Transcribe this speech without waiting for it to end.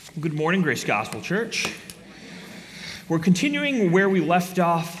Good morning, Grace Gospel Church. We're continuing where we left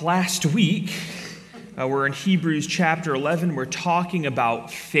off last week. We're in Hebrews chapter 11. We're talking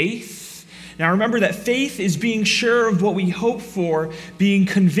about faith. Now remember that faith is being sure of what we hope for, being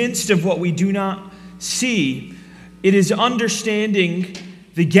convinced of what we do not see. It is understanding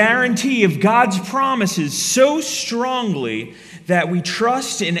the guarantee of God's promises so strongly that we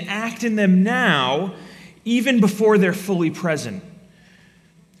trust and act in them now, even before they're fully present.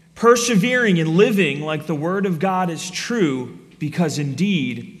 Persevering and living like the Word of God is true, because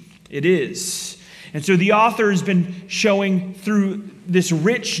indeed it is. And so the author has been showing through this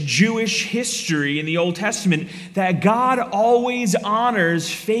rich Jewish history in the Old Testament that God always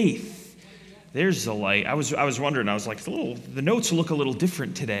honors faith. There's the light. I was wondering, I was like, the notes look a little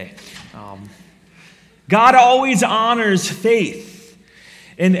different today. God always honors faith.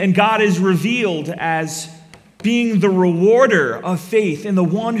 And God is revealed as being the rewarder of faith and the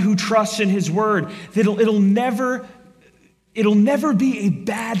one who trusts in his word. It'll never be a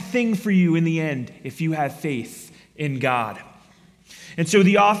bad thing for you in the end if you have faith in God. And so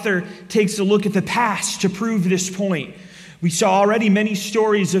the author takes a look at the past to prove this point. We saw already many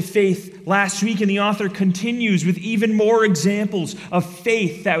stories of faith last week, and the author continues with even more examples of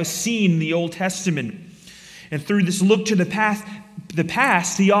faith that was seen in the Old Testament. And through this look to the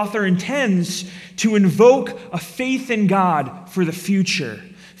past, the author intends to invoke a faith in God for the future.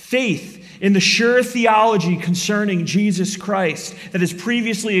 Faith in the sure theology concerning Jesus Christ that has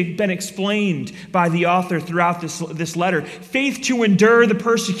previously been explained by the author throughout this letter. Faith to endure the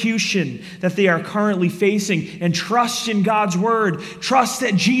persecution that they are currently facing, and trust in God's word. Trust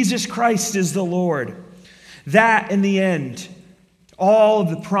that Jesus Christ is the Lord. That, in the end, all of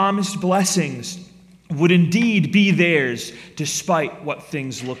the promised blessings would indeed be theirs, despite what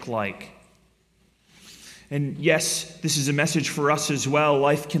things look like. And yes, this is a message for us as well.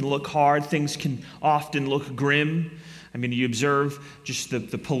 Life can look hard. Things can often look grim. I mean, you observe just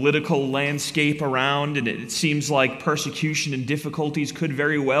the political landscape around, and it seems like persecution and difficulties could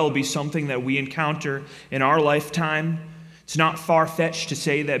very well be something that we encounter in our lifetime. It's not far-fetched to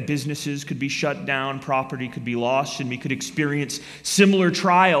say that businesses could be shut down, property could be lost, and we could experience similar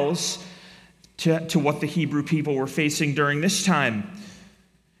trials to what the Hebrew people were facing during this time.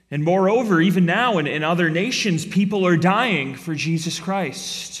 And moreover, even now in other nations, people are dying for Jesus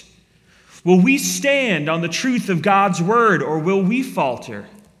Christ. Will we stand on the truth of God's word, or will we falter?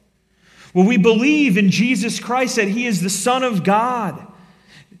 Will we believe in Jesus Christ, that he is the Son of God,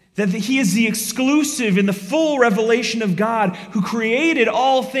 that he is the exclusive and the full revelation of God, who created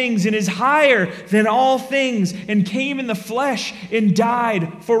all things and is higher than all things, and came in the flesh and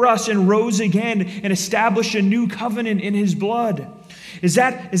died for us and rose again and established a new covenant in his blood? Is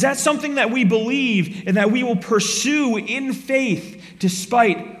that something that we believe and that we will pursue in faith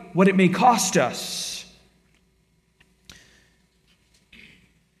despite what it may cost us?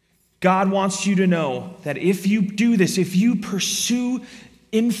 God wants you to know that if you do this, if you pursue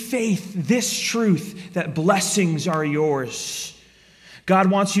in faith this truth, that blessings are yours.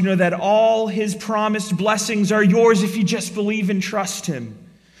 God wants you to know that all his promised blessings are yours if you just believe and trust him.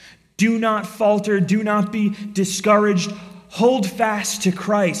 Do not falter. Do not be discouraged. Hold fast to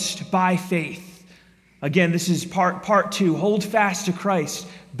Christ by faith. Again, this is part 2. Hold fast to Christ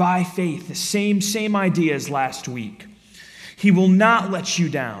by faith. The same idea as last week. He will not let you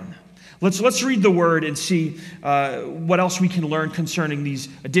down. Let's read the word and see what else we can learn concerning these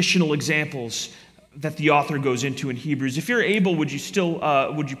additional examples that the author goes into in Hebrews. If you're able, would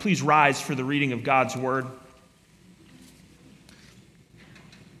you please rise for the reading of God's word?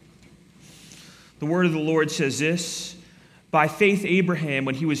 The word of the Lord says this: By faith Abraham,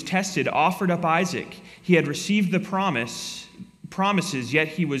 when he was tested, offered up Isaac. He had received the promises, yet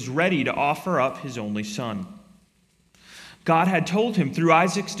he was ready to offer up his only son. God had told him, through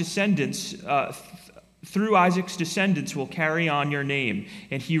Isaac's descendants will carry on your name.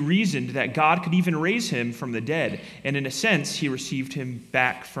 And he reasoned that God could even raise him from the dead. And in a sense, he received him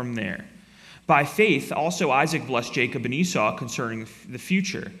back from there. By faith, also Isaac blessed Jacob and Esau concerning the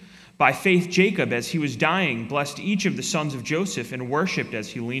future. By faith, Jacob, as he was dying, blessed each of the sons of Joseph and worshipped as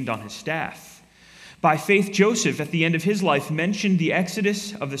he leaned on his staff. By faith, Joseph, at the end of his life, mentioned the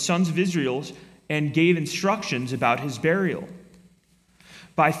exodus of the sons of Israel and gave instructions about his burial.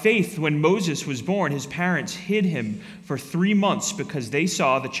 By faith, when Moses was born, his parents hid him for 3 months because they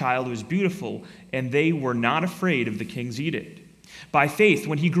saw the child was beautiful, and they were not afraid of the king's edict. By faith,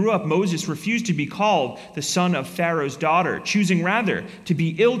 when he grew up, Moses refused to be called the son of Pharaoh's daughter, choosing rather to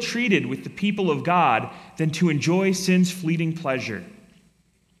be ill-treated with the people of God than to enjoy sin's fleeting pleasure.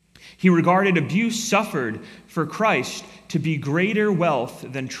 He regarded abuse suffered for Christ to be greater wealth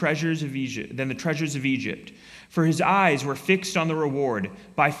than the treasures of Egypt. For his eyes were fixed on the reward.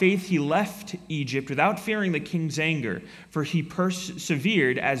 By faith he left Egypt without fearing the king's anger, for he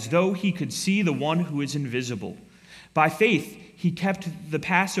persevered as though he could see the one who is invisible. By faith he kept the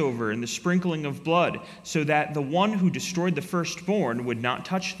Passover and the sprinkling of blood, so that the one who destroyed the firstborn would not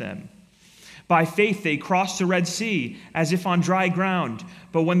touch them. By faith they crossed the Red Sea as if on dry ground,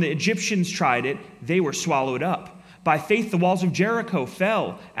 but when the Egyptians tried it, they were swallowed up. By faith the walls of Jericho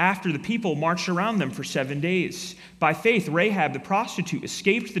fell after the people marched around them for 7 days. By faith Rahab the prostitute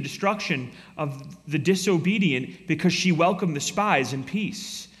escaped the destruction of the disobedient because she welcomed the spies in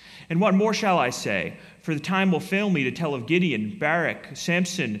peace. And what more shall I say? For the time will fail me to tell of Gideon, Barak,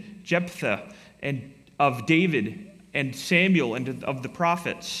 Samson, Jephthah, and of David and Samuel and of the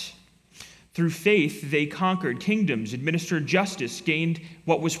prophets. Through faith, they conquered kingdoms, administered justice, gained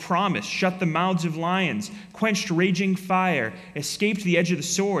what was promised, shut the mouths of lions, quenched raging fire, escaped the edge of the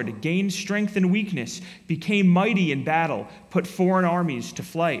sword, gained strength in weakness, became mighty in battle, put foreign armies to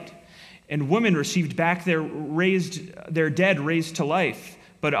flight. And women received back their dead raised to life,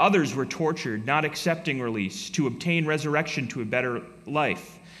 but others were tortured, not accepting release, to obtain resurrection to a better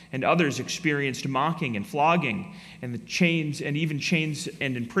life. And others experienced mocking and flogging, and even chains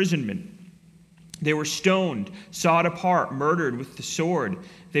and imprisonment. They were stoned, sawed apart, murdered with the sword.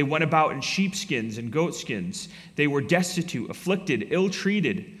 They went about in sheepskins and goatskins. They were destitute, afflicted,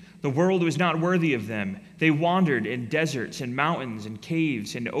 ill-treated. The world was not worthy of them. They wandered in deserts and mountains and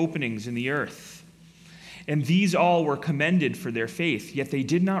caves and openings in the earth. And these all were commended for their faith, yet they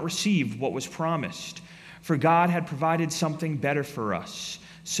did not receive what was promised. For God had provided something better for us,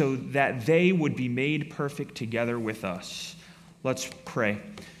 so that they would be made perfect together with us. Let's pray.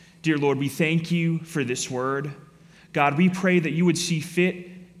 Dear Lord, we thank you for this word. God, we pray that you would see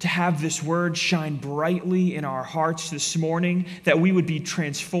fit to have this word shine brightly in our hearts this morning, that we would be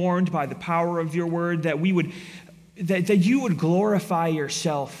transformed by the power of your word, that you would glorify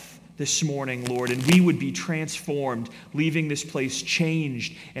yourself this morning, Lord, and we would be transformed, leaving this place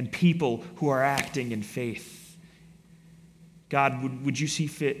changed and people who are acting in faith. God, would you see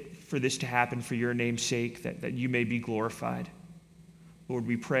fit for this to happen for your name's sake, that you may be glorified? Lord,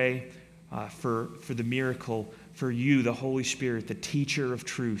 we pray for the miracle, for you, the Holy Spirit, the teacher of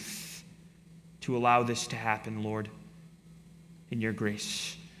truth, to allow this to happen, Lord, in your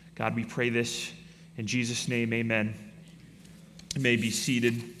grace. God, we pray this in Jesus' name, amen. You may be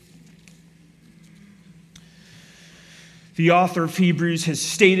seated. The author of Hebrews has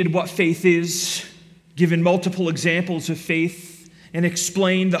stated what faith is, given multiple examples of faith, and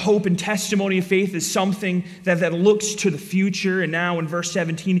explained the hope and testimony of faith as something that looks to the future. And now in verse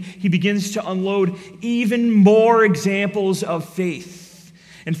 17, he begins to unload even more examples of faith.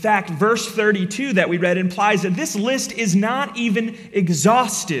 In fact, verse 32 that we read implies that this list is not even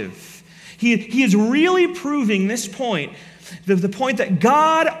exhaustive. He is really proving this point, the point that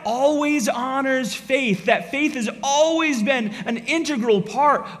God always honors faith, that faith has always been an integral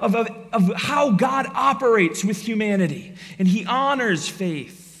part of how God operates with humanity, and he honors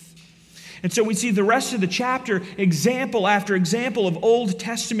faith. And so we see the rest of the chapter, example after example of Old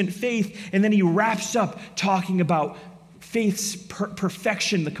Testament faith, and then he wraps up talking about faith's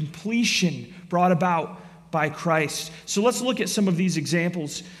perfection, the completion brought about by Christ. So let's look at some of these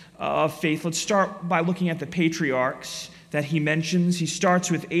examples of faith. Let's start by looking at the patriarchs that he mentions. He starts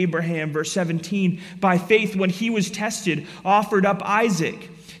with Abraham, verse 17. By faith, when he was tested, offered up Isaac.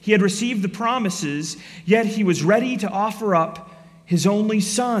 He had received the promises, yet he was ready to offer up his only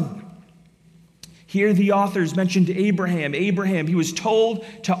son. Here the authors mentioned Abraham. Abraham, he was told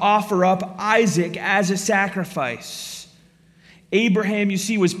to offer up Isaac as a sacrifice. Abraham, you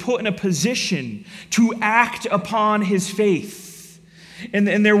see, was put in a position to act upon his faith. And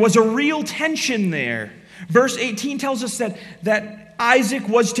there was a real tension there. Verse 18 tells us that Isaac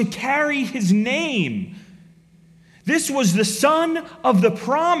was to carry his name. This was the son of the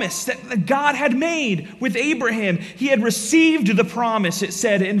promise that God had made with Abraham. He had received the promise, it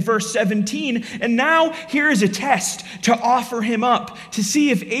said in verse 17, and now here is a test to offer him up, to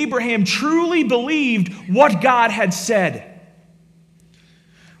see if Abraham truly believed what God had said.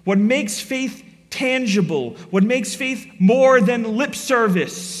 What makes faith tangible, what makes faith more than lip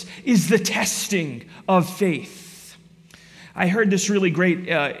service, is the testing of faith. I heard this really great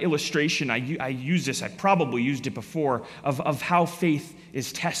illustration. I use this, I probably used it before, of how faith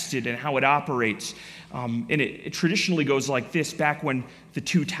is tested and how it operates. And it traditionally goes like this, back when the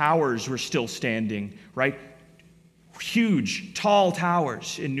two towers were still standing, right? Huge, tall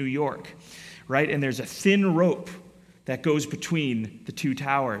towers in New York, right? And there's a thin rope that goes between the two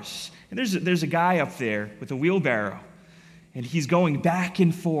towers. And there's a guy up there with a wheelbarrow, and he's going back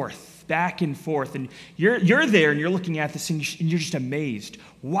and forth, and you're there and you're looking at this thing and you're just amazed.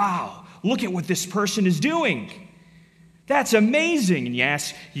 Wow, look at what this person is doing. That's amazing. And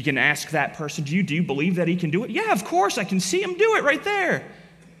you can ask that person, do you believe that he can do it? Yeah, of course, I can see him do it right there.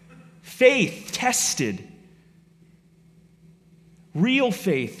 Faith tested. Real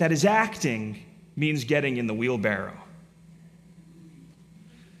faith that is acting means getting in the wheelbarrow.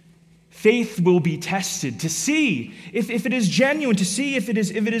 Faith will be tested to see if it is genuine, to see if it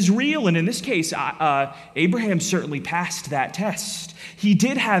is real. And in this case, Abraham certainly passed that test. He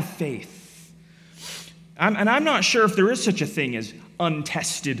did have faith. And I'm not sure if there is such a thing as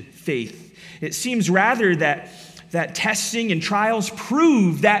untested faith. It seems rather that testing and trials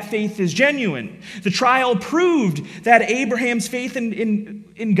prove that faith is genuine. The trial proved that Abraham's faith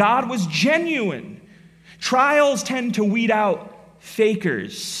in God was genuine. Trials tend to weed out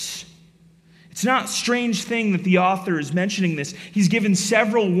fakers. It's not a strange thing that the author is mentioning this. He's given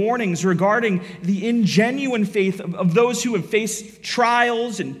several warnings regarding the ingenuine faith of those who have faced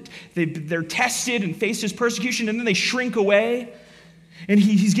trials, and they're tested and face this persecution, and then they shrink away. And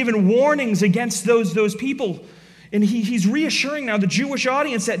he's given warnings against those people. And he's reassuring now the Jewish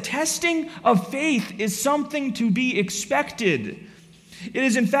audience that testing of faith is something to be expected. It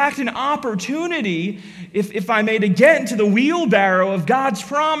is, in fact, an opportunity, if I may, to get into the wheelbarrow of God's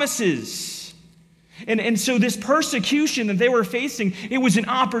promises. And so this persecution that they were facing, it was an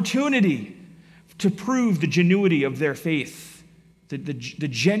opportunity to prove the genuity of their faith, the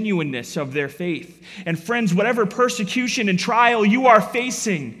genuineness of their faith. And friends, whatever persecution and trial you are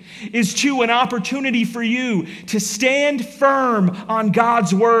facing is too an opportunity for you to stand firm on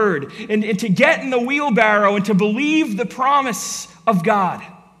God's word and to get in the wheelbarrow and to believe the promise of God.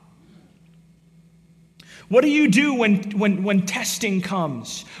 What do you do when testing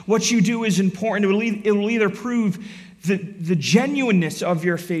comes? What you do is important. It will either prove the genuineness of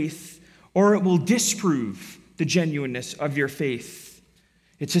your faith, or it will disprove the genuineness of your faith.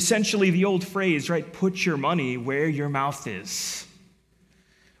 It's essentially the old phrase, right? Put your money where your mouth is.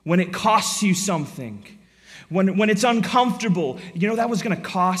 When it costs you something, when it's uncomfortable, that was going to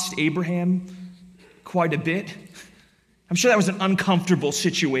cost Abraham quite a bit. I'm sure that was an uncomfortable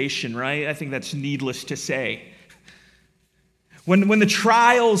situation, right? I think that's needless to say. When the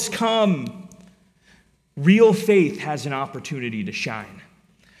trials come, real faith has an opportunity to shine.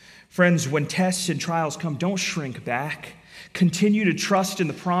 Friends, when tests and trials come, don't shrink back. Continue to trust in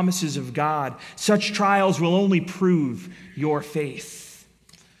the promises of God. Such trials will only prove your faith.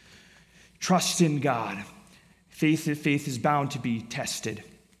 Trust in God. Faith is bound to be tested.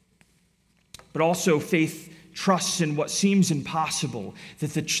 But also faith trusts in what seems impossible,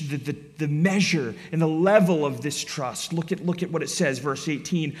 that the measure and the level of this trust. Look at what it says, verse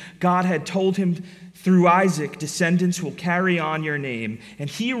 18. God had told him, through Isaac, descendants will carry on your name. And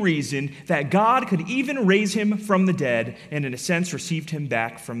he reasoned that God could even raise him from the dead, and in a sense received him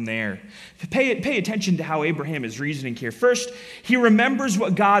back from there. Pay attention to how Abraham is reasoning here. First, he remembers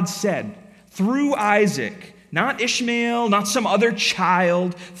what God said. Through Isaac, not Ishmael, not some other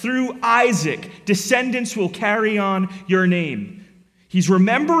child. Through Isaac, descendants will carry on your name. He's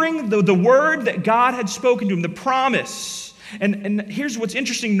remembering the word that God had spoken to him, the promise. And here's what's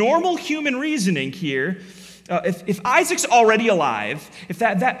interesting. Normal human reasoning here, if Isaac's already alive, if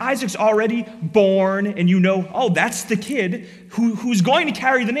that Isaac's already born, and that's the kid who's going to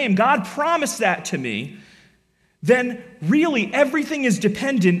carry the name, God promised that to me, then really everything is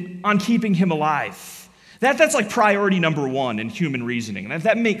dependent on keeping him alive. That's like priority number one in human reasoning.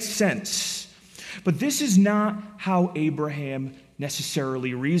 That makes sense. But this is not how Abraham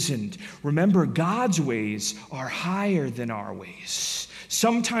necessarily reasoned. Remember, God's ways are higher than our ways.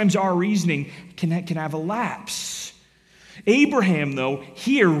 Sometimes our reasoning can have a lapse. Abraham, though,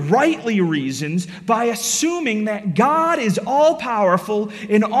 here rightly reasons by assuming that God is all-powerful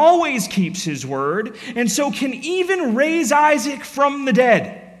and always keeps his word, and so can even raise Isaac from the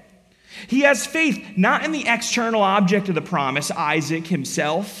dead. He has faith not in the external object of the promise, Isaac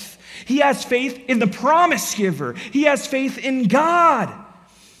himself. He has faith in the promise giver. He has faith in God.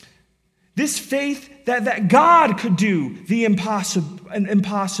 This faith that God could do the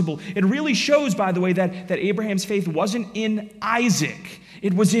impossible. It really shows, by the way, that Abraham's faith wasn't in Isaac.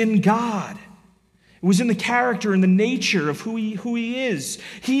 It was in God. It was in the character and the nature of who he is.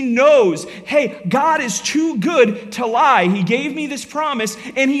 He knows, hey, God is too good to lie. He gave me this promise,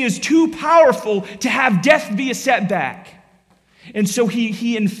 and he is too powerful to have death be a setback. And so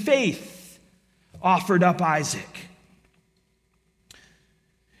he in faith offered up Isaac.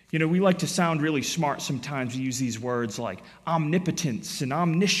 You know, we like to sound really smart sometimes. We use these words like omnipotence and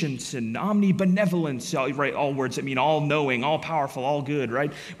omniscience and omnibenevolence, right? All words that mean all knowing, all powerful, all good,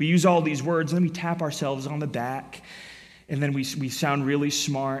 right? We use all these words, and then we tap ourselves on the back, and then we sound really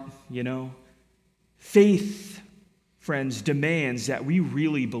smart, you know. Faith, friends, demands that we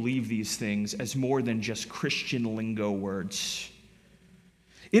really believe these things as more than just Christian lingo words.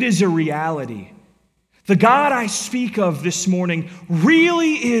 It is a reality. The God I speak of this morning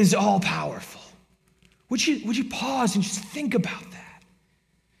really is all-powerful. Would you pause and just think about that?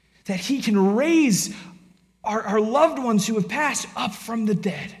 That he can raise our loved ones who have passed up from the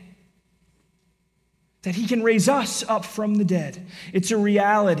dead. That he can raise us up from the dead. It's a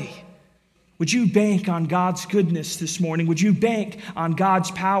reality. Would you bank on God's goodness this morning? Would you bank on God's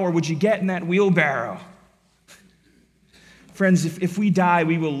power? Would you get in that wheelbarrow? Friends, if we die,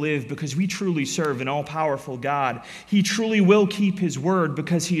 we will live because we truly serve an all-powerful God. He truly will keep his word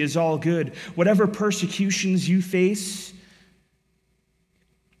because he is all good. Whatever persecutions you face,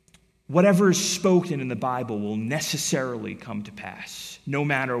 whatever is spoken in the Bible will necessarily come to pass, no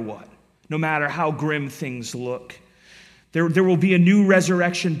matter what, no matter how grim things look. There will be a new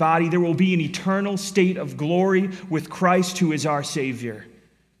resurrection body. There will be an eternal state of glory with Christ, who is our Savior.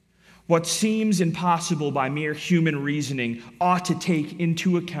 What seems impossible by mere human reasoning ought to take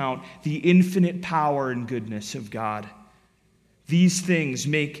into account the infinite power and goodness of God. These things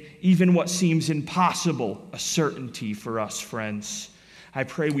make even what seems impossible a certainty for us, friends. I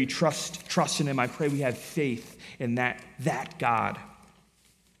pray we trust in him. I pray we have faith in that God.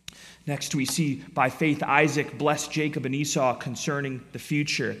 Next, we see by faith Isaac blessed Jacob and Esau concerning the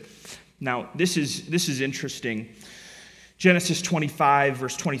future. Now, this is interesting. Genesis 25,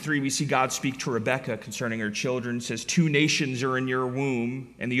 verse 23, we see God speak to Rebekah concerning her children. It says, 2 nations are in your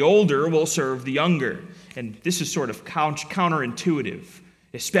womb, and the older will serve the younger. And this is sort of counterintuitive,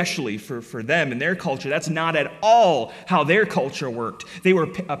 especially for them and their culture. That's not at all how their culture worked. They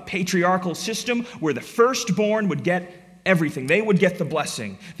were a patriarchal system where the firstborn would get everything. They would get the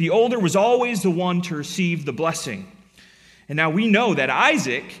blessing. The older was always the one to receive the blessing. And now we know that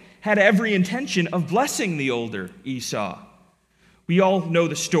Isaac had every intention of blessing the older Esau. We all know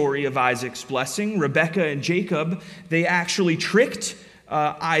the story of Isaac's blessing. Rebekah and Jacob, they actually tricked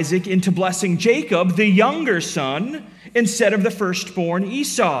Isaac into blessing Jacob, the younger son, instead of the firstborn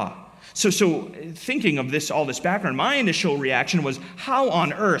Esau. So thinking of all this background, my initial reaction was, how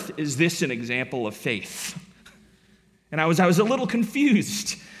on earth is this an example of faith? And I was a little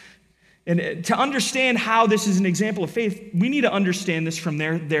confused. And to understand how this is an example of faith, we need to understand this from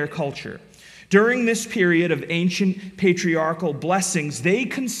their culture. During this period of ancient patriarchal blessings, they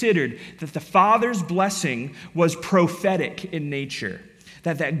considered that the father's blessing was prophetic in nature,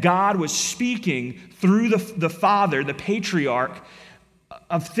 that God was speaking through the father, the patriarch,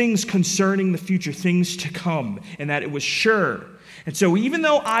 of things concerning the future, things to come, and that it was sure. And so even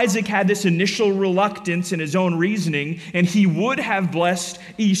though Isaac had this initial reluctance in his own reasoning, and he would have blessed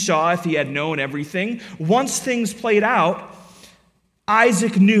Esau if he had known everything, once things played out,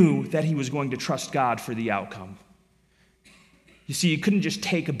 Isaac knew that he was going to trust God for the outcome. You see, you couldn't just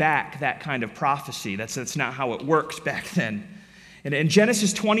take back that kind of prophecy. That's not how it works back then. And in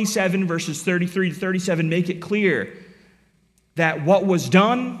Genesis 27, verses 33 to 37, make it clear that what was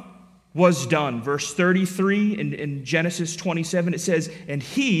done was done. Verse 33 in Genesis 27, it says, and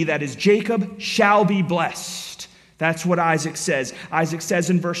he, that is Jacob, shall be blessed. That's what Isaac says. Isaac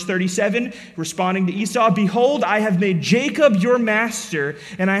says in verse 37, responding to Esau, behold, I have made Jacob your master,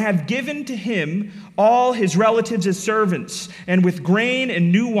 and I have given to him all his relatives as servants, and with grain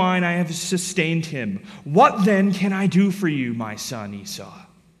and new wine I have sustained him. What then can I do for you, my son Esau?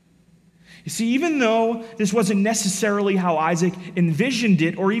 You see, even though this wasn't necessarily how Isaac envisioned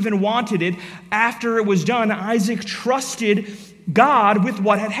it or even wanted it, after it was done, Isaac trusted God with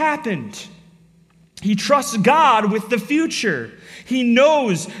what had happened. He trusts God with the future. He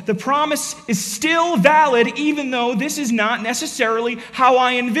knows the promise is still valid, even though this is not necessarily how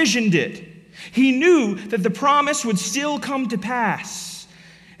I envisioned it. He knew that the promise would still come to pass.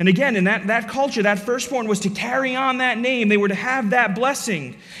 And again, in that culture, that firstborn was to carry on that name. They were to have that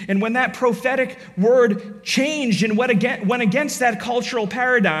blessing. And when that prophetic word changed and went against that cultural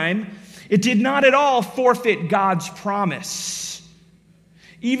paradigm, it did not at all forfeit God's promise.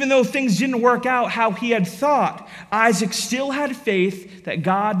 Even though things didn't work out how he had thought, Isaac still had faith that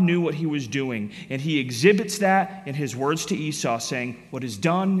God knew what he was doing. And he exhibits that in his words to Esau, saying, what is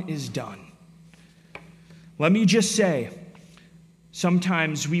done is done. Let me just say,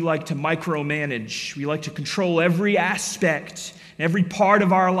 sometimes we like to micromanage. We like to control every aspect, every part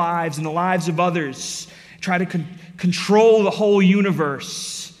of our lives and the lives of others. Try to control the whole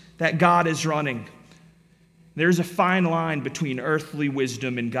universe. that God is running. There's a fine line between earthly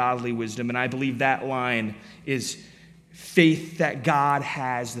wisdom and godly wisdom, and I believe that line is faith that God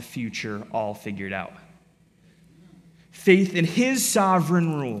has the future all figured out. Faith in His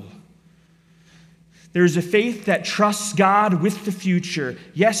sovereign rule. There's a faith that trusts God with the future.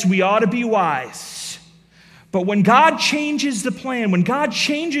 Yes, we ought to be wise. But when God changes the plan, when God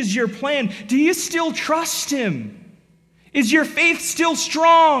changes your plan, do you still trust Him? Is your faith still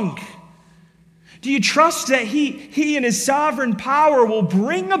strong? Do you trust that He in His sovereign power will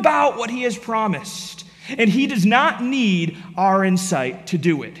bring about what He has promised? And He does not need our insight to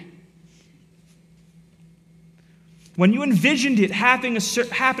do it. When you envisioned it happening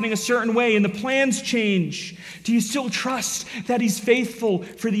a certain way and the plans change, do you still trust that He's faithful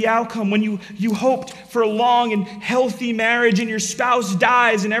for the outcome? When you hoped for a long and healthy marriage and your spouse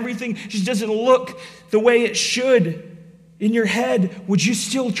dies and everything just doesn't look the way it should in your head, would you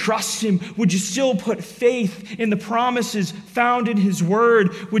still trust Him? Would you still put faith in the promises found in His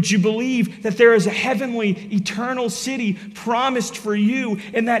Word? Would you believe that there is a heavenly, eternal city promised for you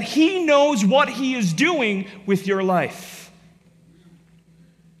and that He knows what He is doing with your life?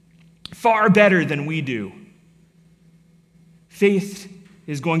 Far better than we do. Faith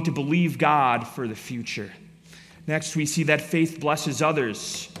is going to believe God for the future. Next, we see that faith blesses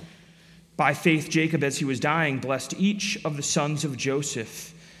others. By faith, Jacob, as he was dying, blessed each of the sons of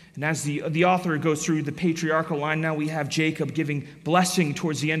Joseph. And as the author goes through the patriarchal line, now we have Jacob giving blessing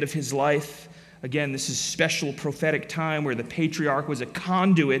towards the end of his life. Again, this is special prophetic time where the patriarch was a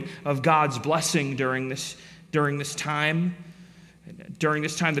conduit of God's blessing during this time. During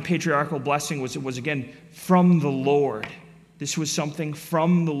this time, the patriarchal blessing was again from the Lord. This was something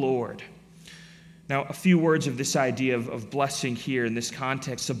from the Lord. Now, a few words of this idea of blessing here in this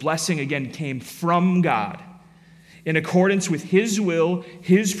context. The blessing, again, came from God in accordance with His will,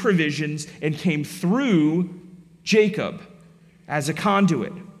 His provisions, and came through Jacob as a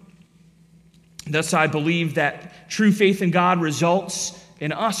conduit. Thus, I believe that true faith in God results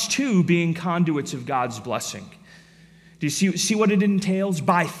in us, too, being conduits of God's blessing. Do you see what it entails?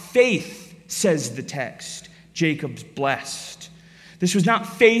 By faith, says the text, Jacob's blessed. This was not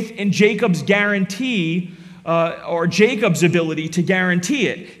faith in Jacob's guarantee or Jacob's ability to guarantee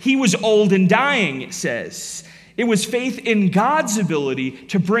it. He was old and dying, it says. It was faith in God's ability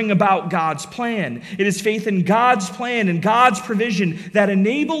to bring about God's plan. It is faith in God's plan and God's provision that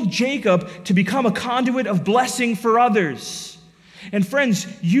enabled Jacob to become a conduit of blessing for others. And friends,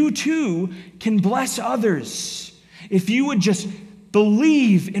 you too can bless others if you would just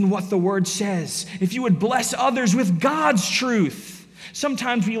believe in what the Word says, if you would bless others with God's truth.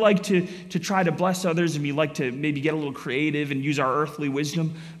 Sometimes we like to try to bless others, and we like to maybe get a little creative and use our earthly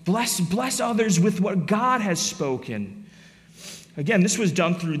wisdom. Bless others with what God has spoken. Again, this was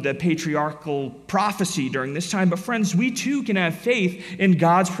done through the patriarchal prophecy during this time. But friends, we too can have faith in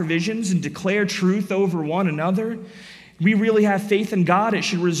God's provisions and declare truth over one another. We really have faith in God. It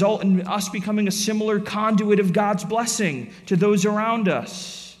should result in us becoming a similar conduit of God's blessing to those around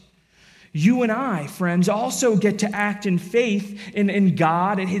us. You and I, friends, also get to act in faith in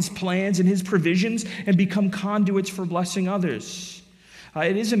God and His plans and His provisions and become conduits for blessing others.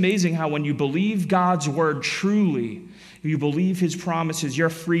 It is amazing how when you believe God's Word truly, you believe His promises, you're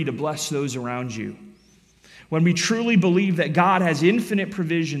free to bless those around you. When we truly believe that God has infinite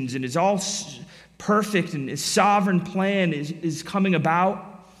provisions and is all perfect and His sovereign plan is coming about,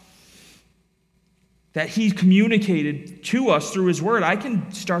 that He communicated to us through His Word, I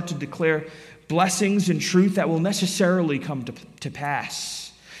can start to declare blessings and truth that will necessarily come to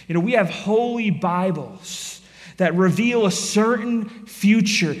pass. You know, we have holy Bibles that reveal a certain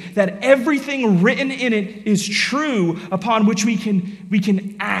future, that everything written in it is true, upon which we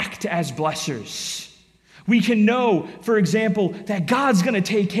can act as blessers. We can know, for example, that God's going to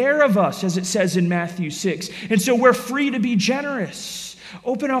take care of us, as it says in Matthew 6. And so we're free to be generous.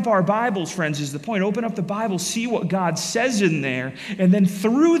 Open up our Bibles, friends, is the point. Open up the Bible, see what God says in there, and then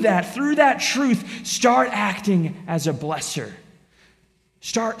through that truth, start acting as a blesser.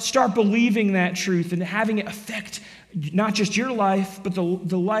 Start believing that truth and having it affect not just your life, but the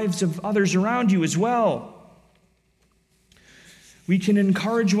lives of others around you as well. We can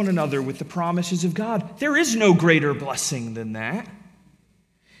encourage one another with the promises of God. There is no greater blessing than that.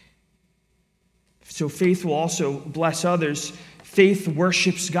 So faith will also bless others. Faith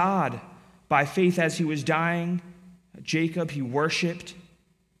worships God. By faith, as he was dying, Jacob, he worshiped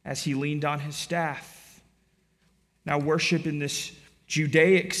as he leaned on his staff. Now, worship in this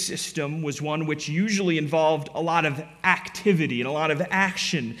Judaic system was one which usually involved a lot of activity and a lot of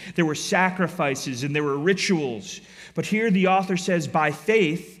action. There were sacrifices and there were rituals. But here the author says, by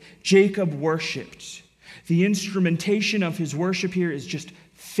faith, Jacob worshiped. The instrumentation of his worship here is just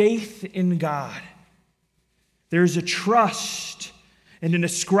faith in God. There's a trust and an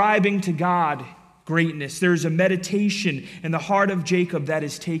ascribing to God greatness. There's a meditation in the heart of Jacob that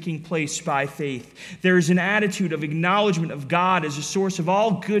is taking place by faith. There is an attitude of acknowledgement of God as a source of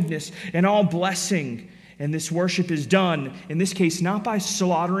all goodness and all blessing. And this worship is done, in this case, not by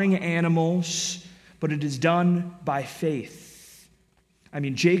slaughtering animals, but it is done by faith. I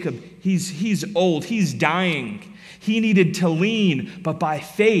mean, Jacob, he's old, he's dying. He needed to lean, but by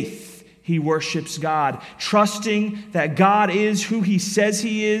faith, he worships God, trusting that God is who he says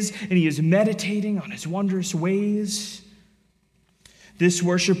he is, and he is meditating on his wondrous ways. This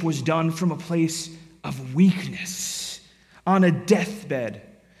worship was done from a place of weakness, on a deathbed,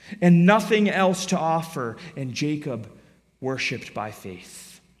 and nothing else to offer, and Jacob worshiped by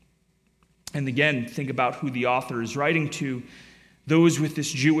faith. And again, think about who the author is writing to, those with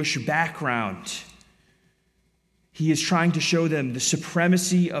this Jewish background. He is trying to show them the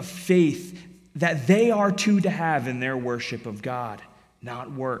supremacy of faith that they are to have in their worship of God,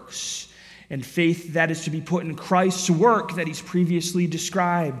 not works. And faith that is to be put in Christ's work that he's previously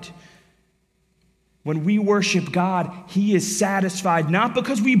described. When we worship God, he is satisfied, not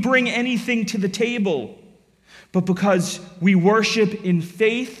because we bring anything to the table, but because we worship in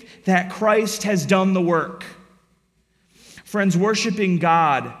faith that Christ has done the work. Friends, worshiping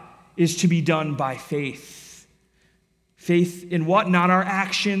God is to be done by faith. Faith in what? Not our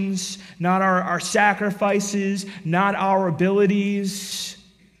actions, not our sacrifices, not our abilities.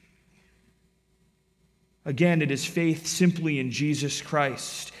 Again, it is faith simply in Jesus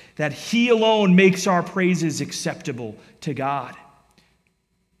Christ, that he alone makes our praises acceptable to God.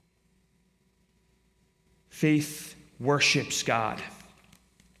 Faith worships God.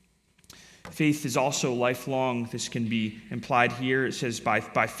 Faith is also lifelong. This can be implied here. It says, by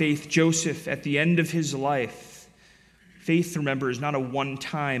faith, Joseph, at the end of his life. Faith, remember, is not a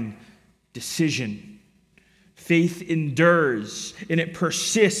one-time decision. Faith endures, and it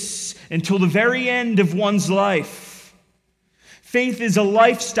persists until the very end of one's life. Faith is a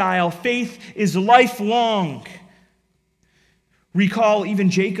lifestyle. Faith is lifelong. Recall even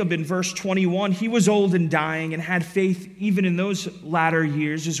Jacob in verse 21. He was old and dying and had faith even in those latter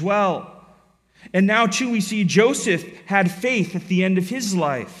years as well. And now, too, we see Joseph had faith at the end of his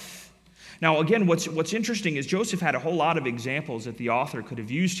life. Now, again, what's interesting is Joseph had a whole lot of examples that the author could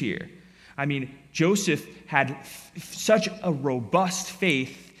have used here. I mean, Joseph had such a robust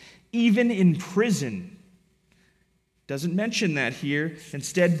faith, even in prison. Doesn't mention that here.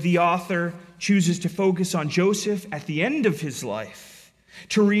 Instead, the author chooses to focus on Joseph at the end of his life,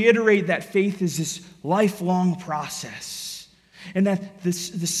 to reiterate that faith is this lifelong process, and that the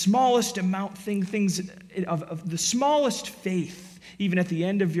smallest amount things of the smallest faith, even at the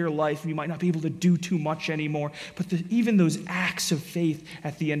end of your life, you might not be able to do too much anymore, but even those acts of faith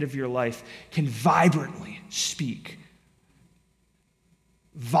at the end of your life can vibrantly speak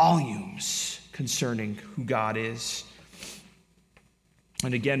volumes concerning who God is.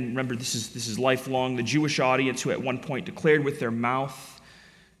 And again, remember, this is lifelong. The Jewish audience who at one point declared with their mouth,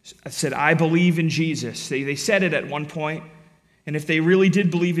 said, I believe in Jesus. They said it at one point. And if they really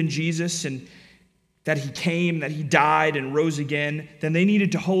did believe in Jesus and that he came, that he died and rose again, then they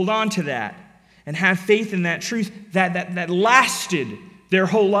needed to hold on to that and have faith in that truth that lasted their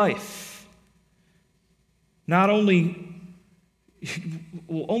whole life. Not only,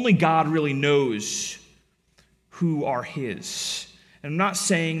 only God really knows who are his. And I'm not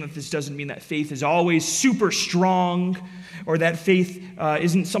saying that this doesn't mean that faith is always super strong or that faith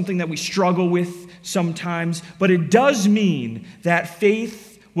isn't something that we struggle with sometimes, but it does mean that faith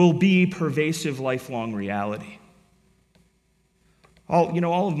will be pervasive, lifelong reality.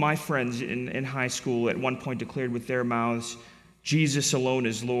 All of my friends in high school at one point declared with their mouths, Jesus alone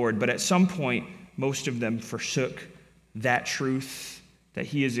is Lord. But at some point, most of them forsook that truth, that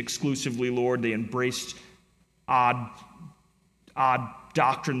he is exclusively Lord. They embraced odd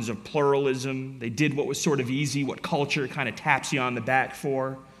doctrines of pluralism. They did what was sort of easy, what culture kind of taps you on the back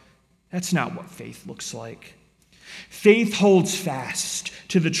for. That's not what faith looks like. Faith holds fast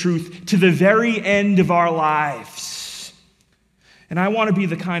to the truth to the very end of our lives. And I want to be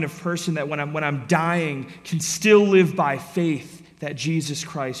the kind of person that when I'm dying can still live by faith that Jesus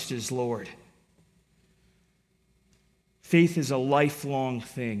Christ is Lord. Faith is a lifelong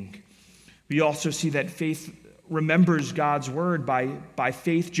thing. We also see that faith remembers God's word. By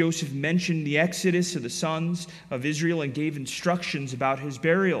faith, Joseph mentioned the exodus of the sons of Israel and gave instructions about his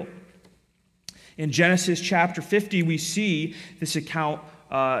burial. In Genesis chapter 50, we see this account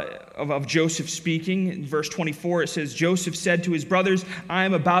of Joseph speaking. In verse 24, it says, Joseph said to his brothers, I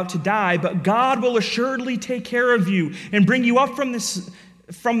am about to die, but God will assuredly take care of you and bring you up from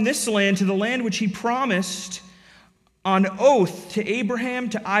this land to the land which he promised on oath to Abraham,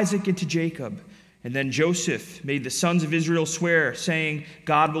 to Isaac, and to Jacob. And then Joseph made the sons of Israel swear, saying,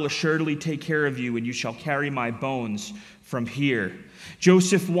 God will assuredly take care of you, and you shall carry my bones from here.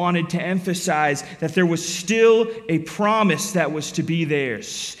 Joseph wanted to emphasize that there was still a promise that was to be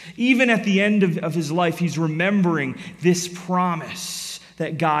theirs. Even at the end of his life, he's remembering this promise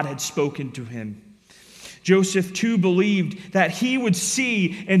that God had spoken to him. Joseph, too, believed that he would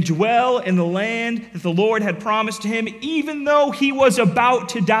see and dwell in the land that the Lord had promised to him, even though he was about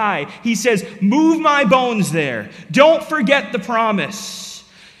to die. He says, move my bones there. Don't forget the promise.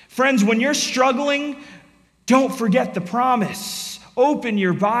 Friends, when you're struggling, don't forget the promise. Open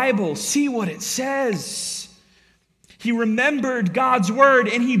your Bible. See what it says. He remembered God's word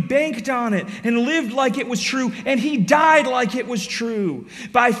and he banked on it and lived like it was true, and he died like it was true.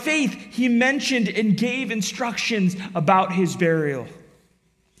 By faith, he mentioned and gave instructions about his burial.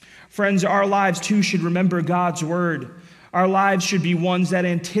 Friends, our lives too should remember God's word. Our lives should be ones that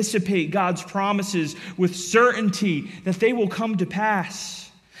anticipate God's promises with certainty that they will come to pass.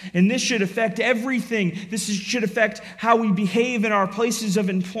 And this should affect everything. This should affect how we behave in our places of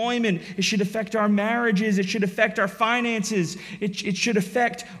employment. It should affect our marriages. It should affect our finances. It should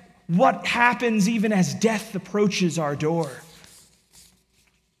affect what happens even as death approaches our door.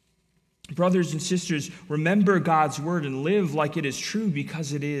 Brothers and sisters, remember God's word and live like it is true,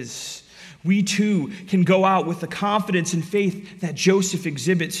 because it is. We too can go out with the confidence and faith that Joseph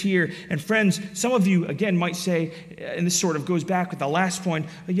exhibits here. And friends, some of you, again, might say, and this sort of goes back with the last point,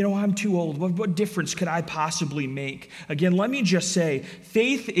 I'm too old. What difference could I possibly make? Again, let me just say,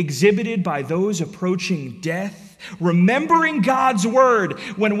 faith exhibited by those approaching death, remembering God's word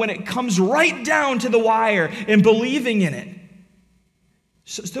when it comes right down to the wire and believing in it.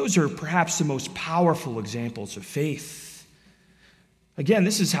 So those are perhaps the most powerful examples of faith. Again,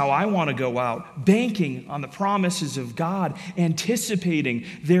 this is how I want to go out, banking on the promises of God, anticipating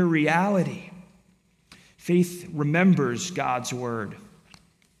their reality. Faith remembers God's word.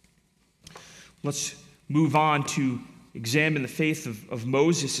 Let's move on to examine the faith of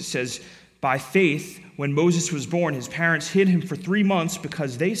Moses. It says, by faith, when Moses was born, his parents hid him for 3 months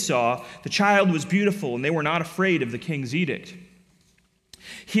because they saw the child was beautiful and they were not afraid of the king's edict.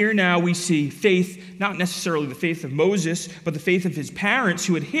 Here now we see faith, not necessarily the faith of Moses, but the faith of his parents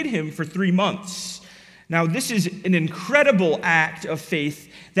who had hid him for 3 months. Now this is an incredible act of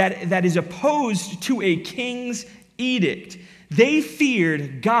faith that is opposed to a king's edict. They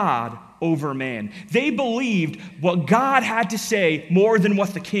feared God over man. They believed what God had to say more than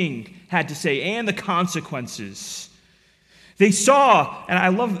what the king had to say, and the consequences. They saw, and I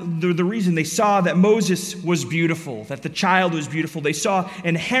love the reason, they saw that Moses was beautiful, that the child was beautiful. They saw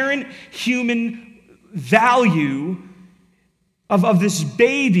inherent human value of this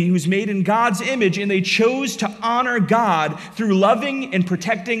baby who's made in God's image, and they chose to honor God through loving and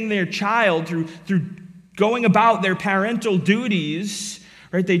protecting their child, through going about their parental duties.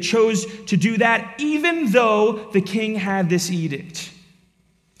 Right? They chose to do that even though the king had this edict.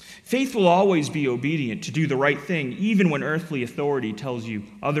 Faith will always be obedient to do the right thing, even when earthly authority tells you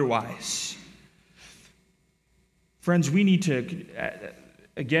otherwise. Friends, we need to,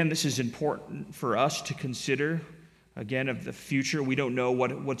 again, this is important for us to consider, again, of the future. We don't know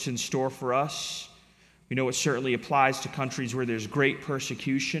what's in store for us. We know it certainly applies to countries where there's great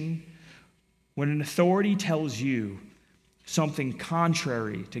persecution. When an authority tells you something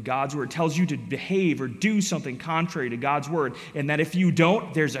contrary to God's word, tells you to behave or do something contrary to God's word, and that if you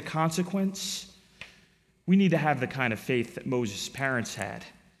don't, there's a consequence, we need to have the kind of faith that Moses' parents had.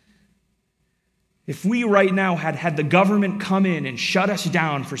 If we right now had the government come in and shut us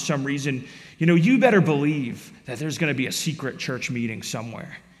down for some reason, you better believe that there's going to be a secret church meeting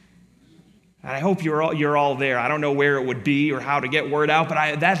somewhere. And I hope you're all there. I don't know where it would be or how to get word out,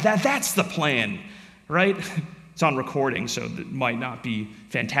 but that's the plan, right? It's on recording, so it might not be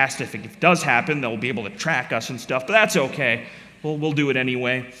fantastic. If it does happen, they'll be able to track us and stuff, but that's okay. We'll do it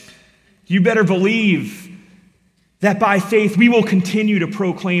anyway. You better believe that by faith we will continue to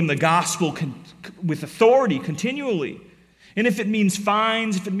proclaim the gospel with authority continually. And if it means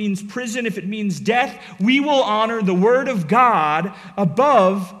fines, if it means prison, if it means death, we will honor the word of God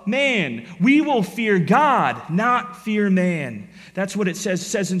above man. We will fear God, not fear man. That's what it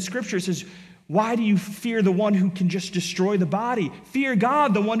says in Scripture. It says, Why do you fear the one who can just destroy the body? Fear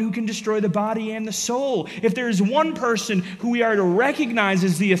God, the one who can destroy the body and the soul. If there is one person who we are to recognize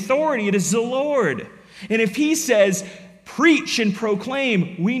as the authority, it is the Lord. And if he says, preach and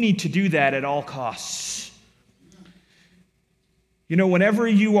proclaim, we need to do that at all costs. You know, whenever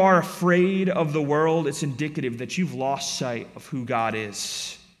you are afraid of the world, it's indicative that you've lost sight of who God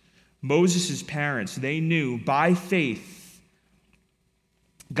is. Moses' parents, they knew by faith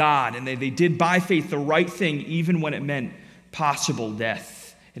God, and they did by faith the right thing, even when it meant possible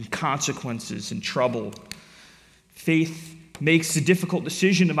death and consequences and trouble. Faith makes the difficult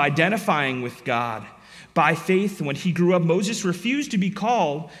decision of identifying with God. By faith, when he grew up, Moses refused to be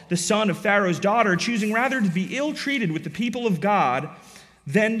called the son of Pharaoh's daughter, choosing rather to be ill-treated with the people of God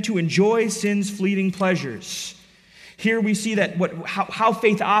than to enjoy sin's fleeting pleasures. Here we see that how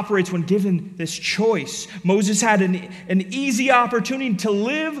faith operates when given this choice. Moses had an easy opportunity to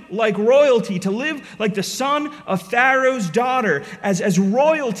live like royalty, to live like the son of Pharaoh's daughter, as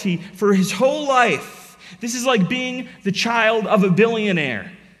royalty for his whole life. This is like being the child of a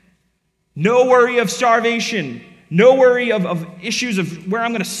billionaire. No worry of starvation, no worry of issues of where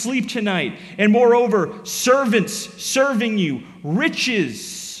I'm going to sleep tonight. And moreover, servants serving you,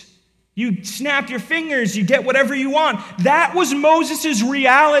 riches. You snap your fingers, you get whatever you want. That was Moses'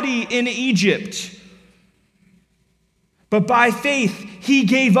 reality in Egypt. But by faith, he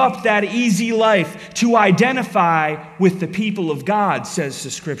gave up that easy life to identify with the people of God, says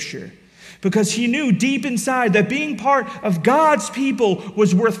the scripture. Because he knew deep inside that being part of God's people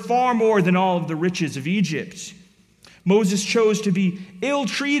was worth far more than all of the riches of Egypt. Moses chose to be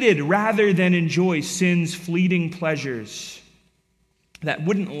ill-treated rather than enjoy sin's fleeting pleasures that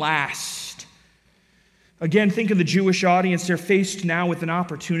wouldn't last. Again, think of the Jewish audience. They're faced now with an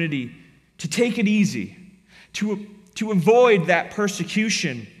opportunity to take it easy, to avoid that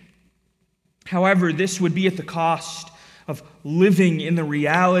persecution. However, this would be at the cost of living in the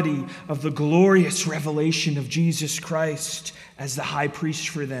reality of the glorious revelation of Jesus Christ as the high priest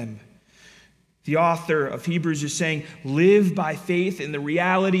for them. The author of Hebrews is saying, live by faith in the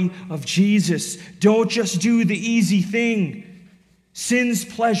reality of Jesus. Don't just do the easy thing. Sin's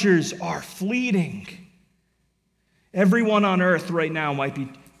pleasures are fleeting. Everyone on earth right now might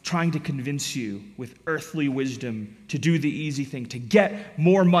be trying to convince you with earthly wisdom to do the easy thing, to get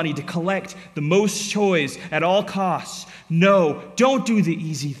more money, to collect the most toys at all costs. No, don't do the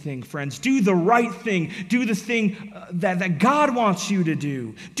easy thing, friends. Do the right thing. Do the thing that God wants you to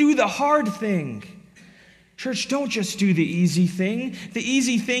do. Do the hard thing. Church, don't just do the easy thing. The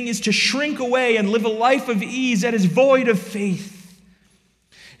easy thing is to shrink away and live a life of ease that is void of faith.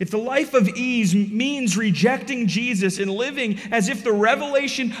 If the life of ease means rejecting Jesus and living as if the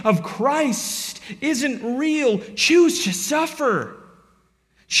revelation of Christ isn't real, choose to suffer.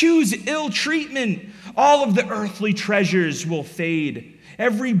 Choose ill treatment. All of the earthly treasures will fade.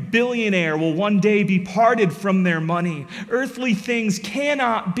 Every billionaire will one day be parted from their money. Earthly things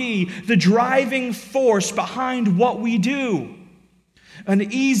cannot be the driving force behind what we do. An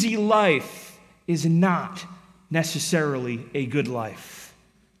easy life is not necessarily a good life.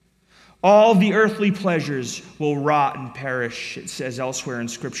 All the earthly pleasures will rot and perish, it says elsewhere in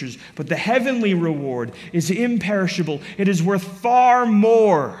scriptures, but the heavenly reward is imperishable. It is worth far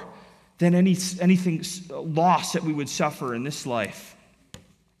more than anything loss that we would suffer in this life.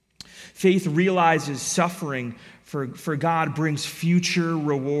 Faith realizes suffering for God brings future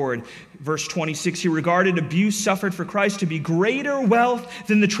reward. Verse 26, he regarded abuse suffered for Christ to be greater wealth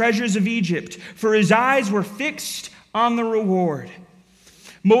than the treasures of Egypt, for his eyes were fixed on the reward.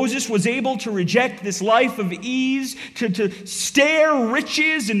 Moses was able to reject this life of ease, to stare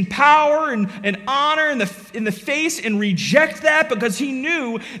riches and power and honor in the face and reject that because he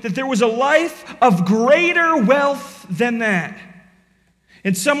knew that there was a life of greater wealth than that.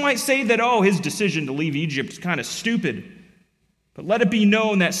 And some might say that, his decision to leave Egypt is kind of stupid. But let it be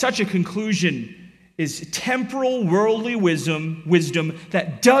known that such a conclusion is temporal worldly wisdom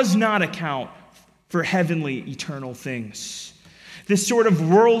that does not account for heavenly eternal things. This sort of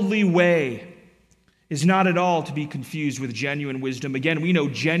worldly way is not at all to be confused with genuine wisdom. Again, we know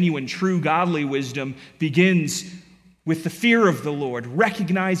genuine, true, godly wisdom begins with the fear of the Lord,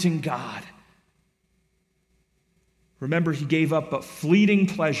 recognizing God. Remember, he gave up but fleeting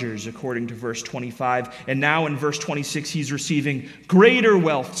pleasures, according to verse 25. And now in verse 26, he's receiving greater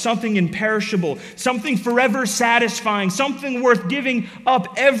wealth, something imperishable, something forever satisfying, something worth giving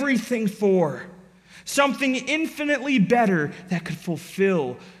up everything for. Something infinitely better that could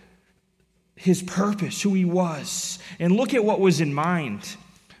fulfill his purpose, who he was. And look at what was in mind.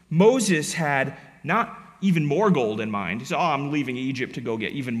 Moses had not even more gold in mind. He said, I'm leaving Egypt to go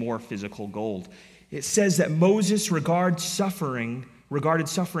get even more physical gold. It says that Moses regarded suffering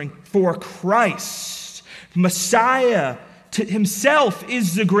for Christ. Messiah himself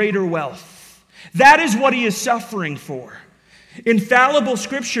is the greater wealth. That is what he is suffering for. Infallible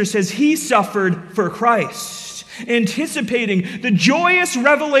Scripture says he suffered for Christ, anticipating the joyous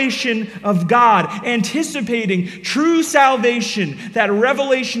revelation of God, anticipating true salvation. That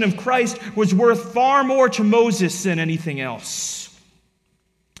revelation of Christ was worth far more to Moses than anything else.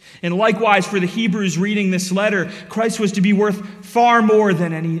 And likewise, for the Hebrews reading this letter, Christ was to be worth far more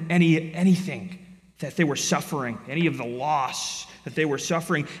than anything that they were suffering, any of the loss that they were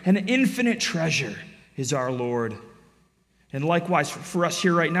suffering. An infinite treasure is our Lord. And likewise, for us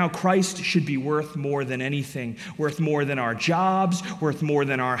here right now, Christ should be worth more than anything, worth more than our jobs, worth more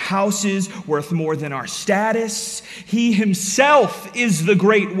than our houses, worth more than our status. He himself is the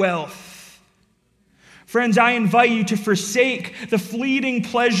great wealth. Friends, I invite you to forsake the fleeting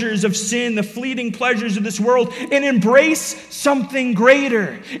pleasures of sin, the fleeting pleasures of this world, and embrace something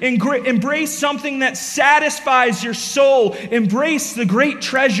greater. Embrace something that satisfies your soul. Embrace the great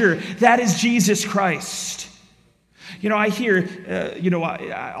treasure that is Jesus Christ. I hear,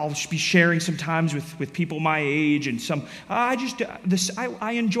 I'll be sharing sometimes with people my age, and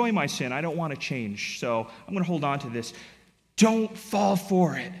I enjoy my sin. I don't want to change, so I'm going to hold on to this. Don't fall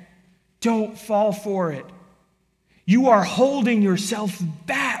for it. Don't fall for it. You are holding yourself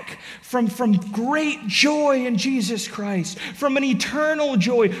back from great joy in Jesus Christ, from an eternal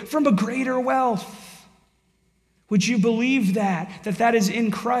joy, from a greater wealth. Would you believe that is in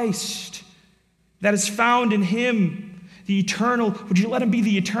Christ, that is found in him? The eternal, would you let him be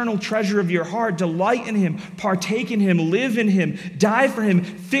the eternal treasure of your heart? Delight in him, partake in him, live in him, die for him,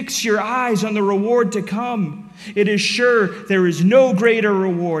 fix your eyes on the reward to come. It is sure there is no greater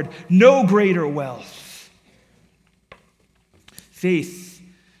reward, no greater wealth. Faith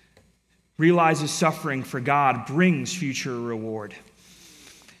realizes suffering for God brings future reward.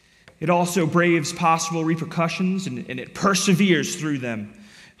 It also braves possible repercussions and it perseveres through them.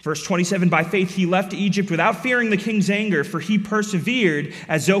 Verse 27, by faith he left Egypt without fearing the king's anger, for he persevered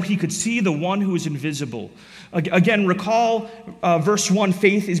as though he could see the one who is invisible. Again, recall verse 1,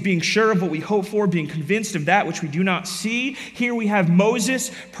 faith is being sure of what we hope for, being convinced of that which we do not see. Here we have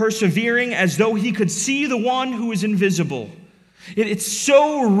Moses persevering as though he could see the one who is invisible. It's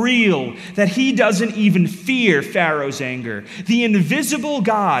so real that he doesn't even fear Pharaoh's anger. The invisible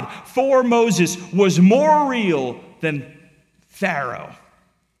God for Moses was more real than Pharaoh.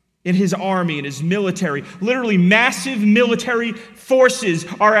 In his army, in his military, literally massive military forces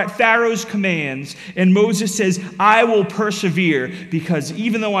are at Pharaoh's commands. And Moses says, I will persevere because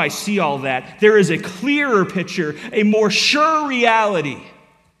even though I see all that, there is a clearer picture, a more sure reality.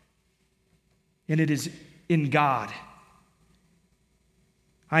 And it is in God.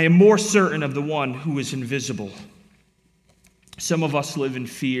 I am more certain of the one who is invisible. Some of us live in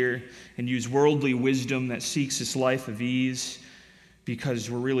fear and use worldly wisdom that seeks this life of ease, because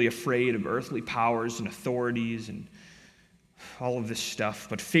we're really afraid of earthly powers and authorities and all of this stuff.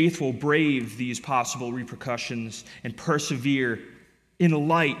 But faith will brave these possible repercussions and persevere in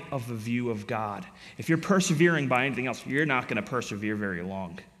light of the view of God. If you're persevering by anything else, you're not going to persevere very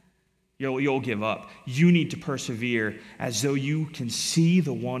long. You'll give up. You need to persevere as though you can see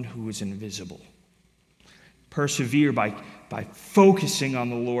the one who is invisible. Persevere by focusing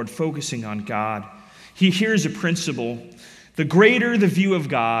on the Lord, focusing on God. Here's a principle. The greater the view of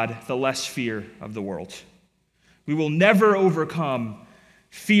God, the less fear of the world. We will never overcome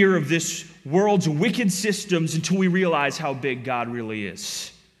fear of this world's wicked systems until we realize how big God really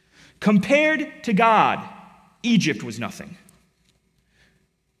is. Compared to God, Egypt was nothing.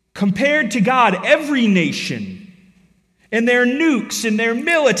 Compared to God, every nation and their nukes and their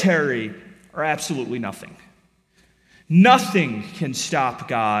military are absolutely nothing. Nothing can stop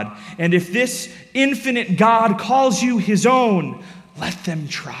God. And if this infinite God calls you his own, let them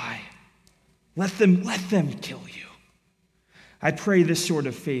try. Let them kill you. I pray this sort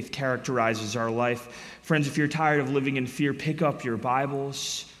of faith characterizes our life. Friends, if you're tired of living in fear, pick up your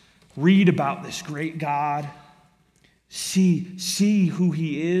Bibles. Read about this great God. See who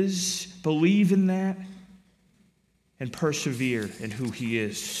he is. Believe in that. And persevere in who he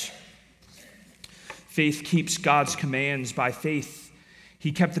is. Faith keeps God's commands. By faith,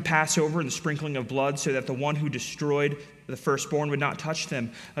 he kept the Passover and the sprinkling of blood so that the one who destroyed the firstborn would not touch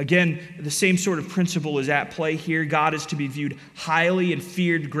them. Again, the same sort of principle is at play here. God is to be viewed highly and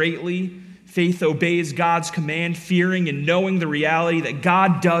feared greatly. Faith obeys God's command, fearing and knowing the reality that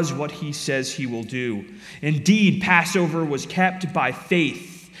God does what he says he will do. Indeed, Passover was kept by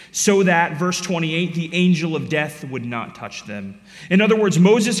faith so that, verse 28, the angel of death would not touch them. In other words,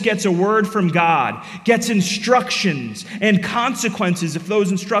 Moses gets a word from God, gets instructions and consequences if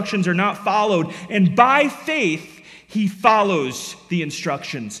those instructions are not followed, and by faith, he follows the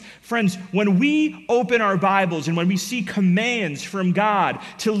instructions. Friends, when we open our Bibles and when we see commands from God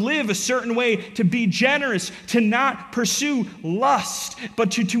to live a certain way, to be generous, to not pursue lust,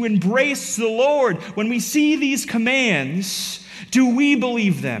 but to embrace the Lord, when we see these commands, do we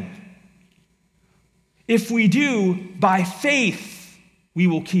believe them? If we do, by faith, we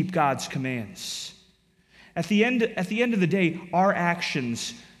will keep God's commands. At the end of the day, our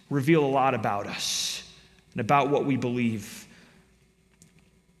actions reveal a lot about us and about what we believe.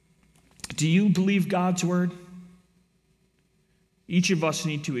 Do you believe God's word? Each of us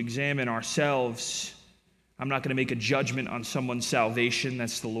need to examine ourselves. I'm not going to make a judgment on someone's salvation.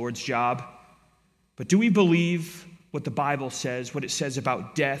 That's the Lord's job. But do we believe what the Bible says, what it says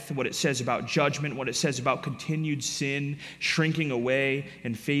about death, what it says about judgment, what it says about continued sin, shrinking away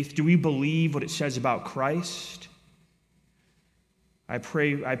in faith? Do we believe what it says about Christ? I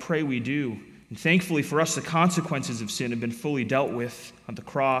pray we do. And thankfully for us, the consequences of sin have been fully dealt with on the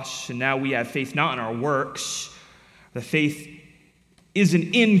cross, and now we have faith not in our works. The faith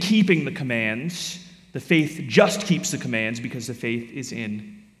isn't in keeping the commands. The faith just keeps the commands because the faith is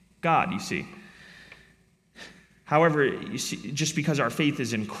in God, you see. However, you see, just because our faith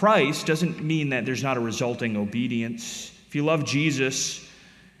is in Christ doesn't mean that there's not a resulting obedience. If you love Jesus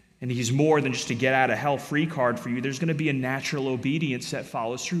and he's more than just a get out of hell free card for you, there's going to be a natural obedience that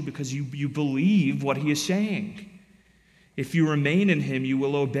follows through because you believe what he is saying. If you remain in him, you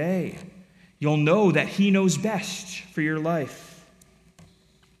will obey. You'll know that he knows best for your life.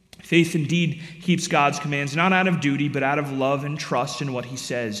 Faith indeed keeps God's commands, not out of duty, but out of love and trust in what he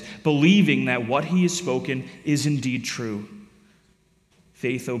says, believing that what he has spoken is indeed true.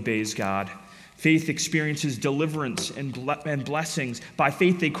 Faith obeys God. Faith experiences deliverance and blessings. By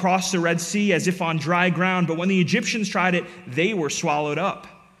faith, they crossed the Red Sea as if on dry ground, but when the Egyptians tried it, they were swallowed up.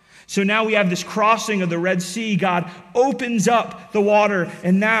 So now we have this crossing of the Red Sea. God opens up the water,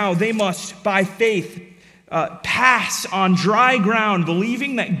 and now they must, by faith, pass on dry ground,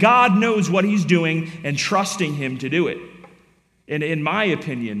 believing that God knows what he's doing and trusting him to do it. And in my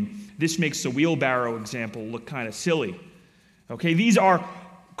opinion, this makes the wheelbarrow example look kind of silly. Okay, these are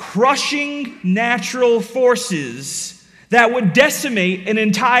crushing natural forces that would decimate an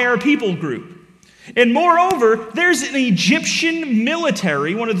entire people group. And moreover, there's an Egyptian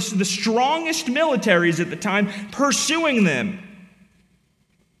military, one of the strongest militaries at the time, pursuing them.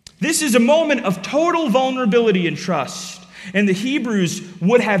 This is a moment of total vulnerability and trust, and the Hebrews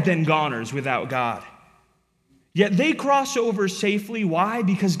would have been goners without God. Yet they cross over safely. Why?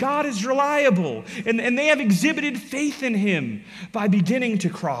 Because God is reliable, and they have exhibited faith in him by beginning to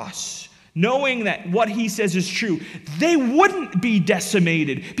cross, knowing that what he says is true. They wouldn't be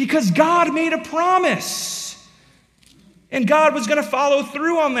decimated because God made a promise, and God was going to follow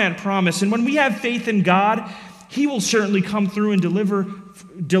through on that promise. And when we have faith in God, he will certainly come through and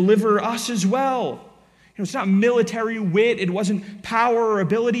deliver us as well. It's not military wit. It wasn't power or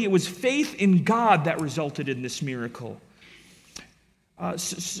ability. It was faith in God that resulted in this miracle.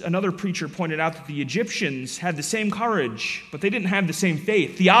 Another preacher pointed out that the Egyptians had the same courage, but they didn't have the same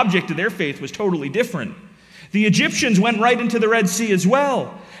faith. The object of their faith was totally different. The Egyptians went right into the Red Sea as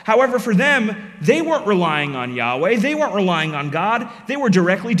well. However, for them, they weren't relying on Yahweh. They weren't relying on God. They were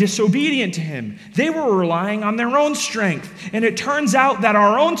directly disobedient to him. They were relying on their own strength. And it turns out that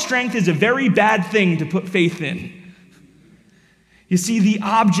our own strength is a very bad thing to put faith in. You see, the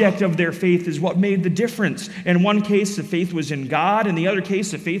object of their faith is what made the difference. In one case, the faith was in God. In the other case,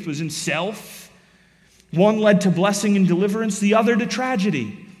 the faith was in self. One led to blessing and deliverance, the other to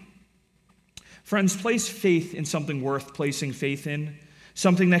tragedy. Friends, place faith in something worth placing faith in.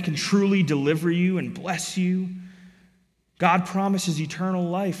 Something that can truly deliver you and bless you. God promises eternal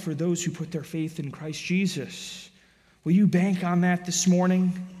life for those who put their faith in Christ Jesus. Will you bank on that this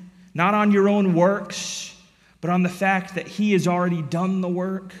morning? Not on your own works, but on the fact that he has already done the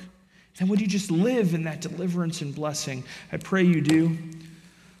work. Then would you just live in that deliverance and blessing? I pray you do.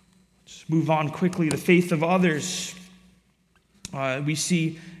 Let's move on quickly. The faith of others. We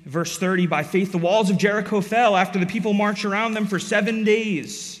see verse 30, by faith the walls of Jericho fell after the people marched around them for 7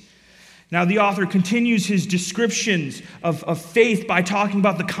 days. Now the author continues his descriptions of faith by talking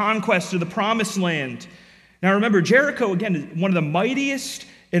about the conquest of the promised land. Now remember, Jericho, again, is one of the mightiest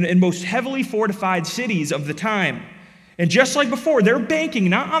and most heavily fortified cities of the time. And just like before, they're banking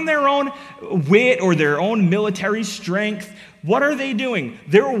not on their own wit or their own military strength. What are they doing?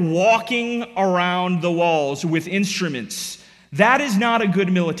 They're walking around the walls with instruments. That is not a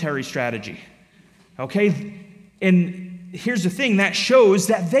good military strategy. Okay? And here's the thing, that shows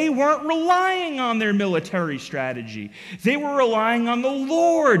that they weren't relying on their military strategy. They were relying on the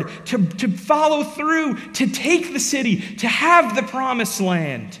Lord to follow through, to take the city, to have the promised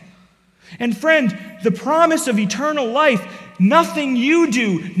land. And friend, the promise of eternal life, nothing you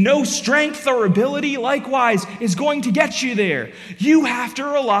do, no strength or ability likewise, is going to get you there. You have to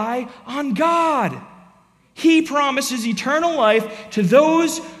rely on God. He promises eternal life to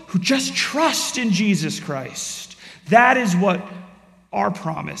those who just trust in Jesus Christ. That is what our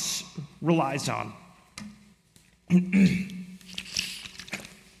promise relies on.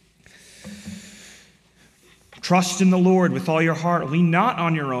 Trust in the Lord with all your heart. Lean not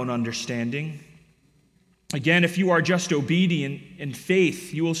on your own understanding. Again, if you are just obedient in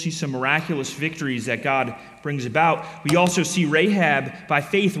faith, you will see some miraculous victories that God brings about. We also see Rahab, by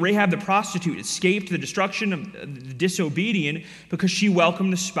faith, Rahab the prostitute escaped the destruction of the disobedient because she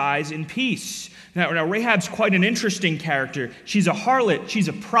welcomed the spies in peace. Now Rahab's quite an interesting character. She's a harlot. She's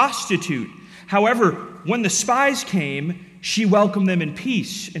a prostitute. However, when the spies came, she welcomed them in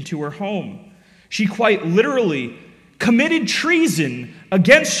peace into her home. She quite literally committed treason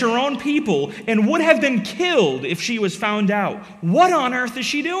against her own people and would have been killed if she was found out. What on earth is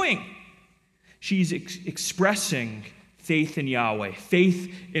she doing? She's expressing faith in Yahweh,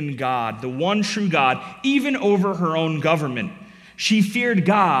 faith in God, the one true God, even over her own government. She feared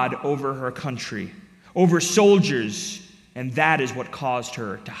God over her country, over soldiers, and that is what caused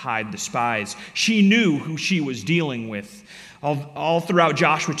her to hide the spies. She knew who she was dealing with. All throughout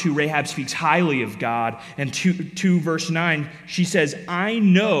Joshua 2, Rahab speaks highly of God. And 2 verse 9, she says, I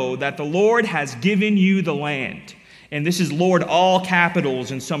know that the Lord has given you the land. And this is Lord, all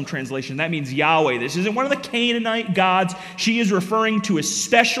capitals in some translation. That means Yahweh. This isn't one of the Canaanite gods. She is referring to a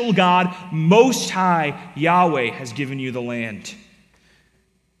special God, Most High. Yahweh has given you the land.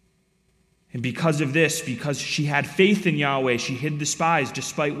 And because of this, because she had faith in Yahweh, she hid the spies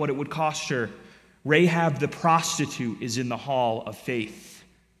despite what it would cost her. Rahab the prostitute is in the hall of faith.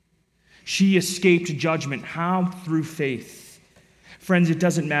 She escaped judgment. How? Through faith. Friends, it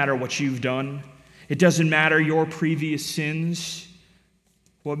doesn't matter what you've done. It doesn't matter your previous sins.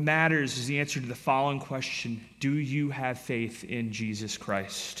 What matters is the answer to the following question. Do you have faith in Jesus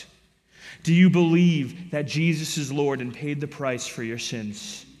Christ? Do you believe that Jesus is Lord and paid the price for your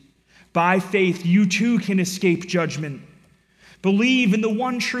sins? By faith, you too can escape judgment. Believe in the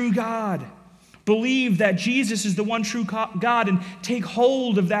one true God. Believe that Jesus is the one true God and take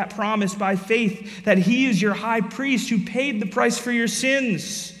hold of that promise by faith that He is your high priest who paid the price for your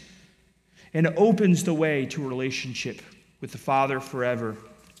sins and opens the way to a relationship with the Father forever.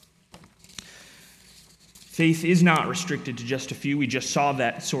 Faith is not restricted to just a few. We just saw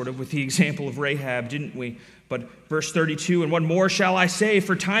that sort of with the example of Rahab, didn't we? But verse 32, and what more shall I say?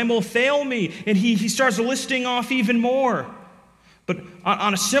 For time will fail me. And he starts listing off even more. But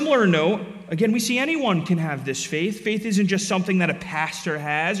on a similar note, again, we see anyone can have this faith. Faith isn't just something that a pastor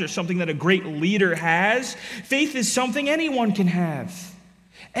has or something that a great leader has. Faith is something anyone can have.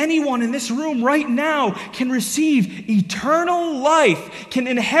 Anyone in this room right now can receive eternal life, can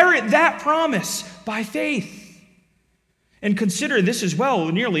inherit that promise by faith. And consider this as well,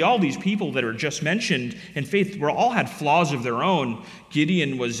 nearly all these people that are just mentioned in faith all had flaws of their own.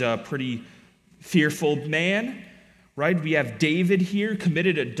 Gideon was a pretty fearful man. Right? We have David here,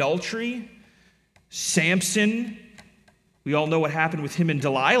 committed adultery. Samson, we all know what happened with him and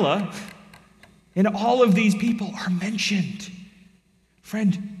Delilah. And all of these people are mentioned.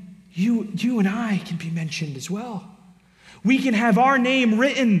 Friend, you and I can be mentioned as well. We can have our name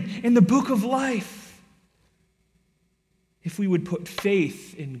written in the book of life if we would put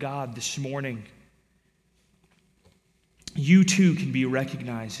faith in God this morning. You too can be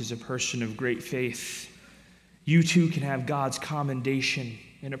recognized as a person of great faith. You too can have God's commendation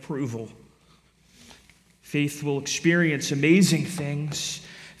and approval. Faith will experience amazing things.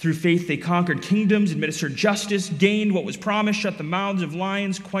 Through faith, they conquered kingdoms, administered justice, gained what was promised, shut the mouths of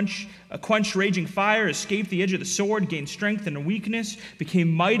lions, quenched raging fire, escaped the edge of the sword, gained strength in weakness,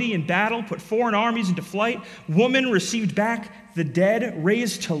 became mighty in battle, put foreign armies into flight. Woman received back the dead,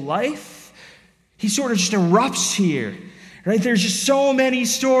 raised to life. He sort of just erupts here. Right? There's just so many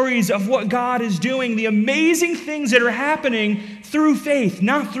stories of what God is doing, the amazing things that are happening through faith,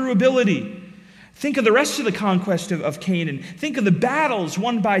 not through ability. Think of the rest of the conquest of Canaan. Think of the battles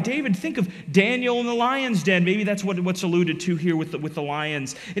won by David. Think of Daniel in the lion's den. Maybe that's what's alluded to here with the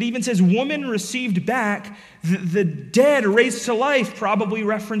lions. It even says, woman received back the dead raised to life, probably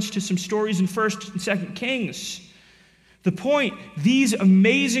reference to some stories in 1st and 2nd Kings. The point, these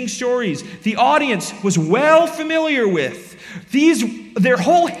amazing stories, the audience was well familiar with. Their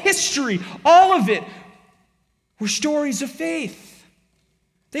whole history, all of it, were stories of faith.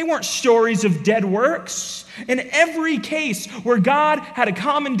 They weren't stories of dead works. In every case where God had a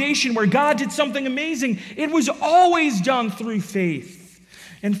commendation, where God did something amazing, it was always done through faith.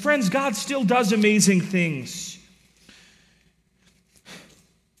 And friends, God still does amazing things.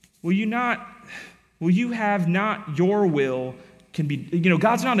 Will you have not your will can be,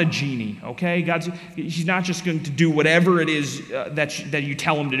 God's not a genie, okay? He's not just going to do whatever it is that you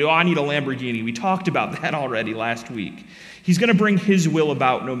tell him to do. Oh, I need a Lamborghini. We talked about that already last week. He's going to bring his will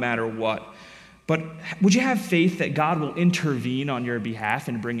about no matter what. But would you have faith that God will intervene on your behalf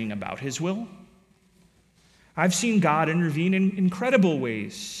in bringing about his will? I've seen God intervene in incredible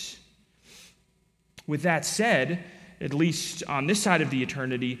ways. With that said, at least on this side of the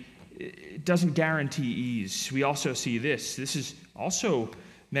eternity, it doesn't guarantee ease. We also see this. This is also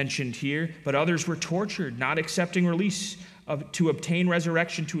mentioned here, but others were tortured, not accepting release to obtain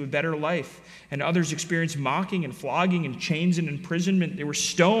resurrection to a better life. And others experienced mocking and flogging and chains and imprisonment. They were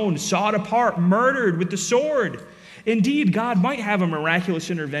stoned, sawed apart, murdered with the sword. Indeed, God might have a miraculous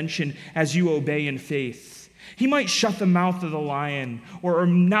intervention as you obey in faith. He might shut the mouth of the lion or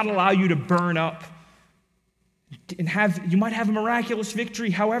not allow you to burn up. And you might have a miraculous victory.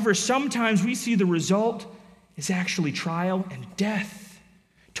 However, sometimes we see the result is actually trial and death.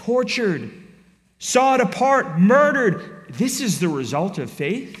 Tortured, sawed apart, murdered. This is the result of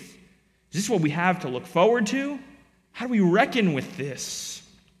faith? Is this what we have to look forward to? How do we reckon with this?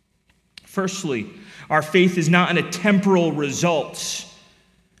 Firstly, our faith is not in a temporal result,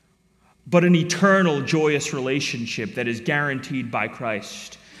 but an eternal, joyous relationship that is guaranteed by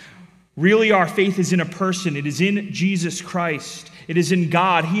Christ. Really, our faith is in a person. It is in Jesus Christ. It is in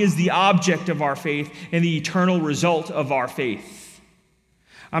God. He is the object of our faith and the eternal result of our faith.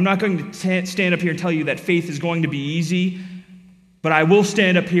 I'm not going to stand up here and tell you that faith is going to be easy, but I will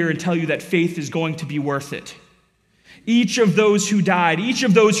stand up here and tell you that faith is going to be worth it. Each of those who died, each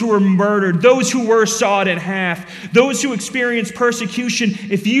of those who were murdered, those who were sawed in half, those who experienced persecution,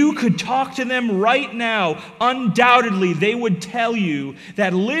 if you could talk to them right now, undoubtedly they would tell you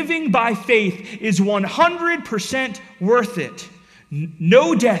that living by faith is 100% worth it.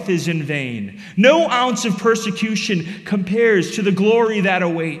 No death is in vain. No ounce of persecution compares to the glory that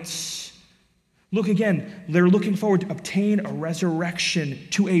awaits. Look again, they're looking forward to obtain a resurrection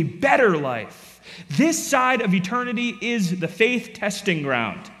to a better life. This side of eternity is the faith testing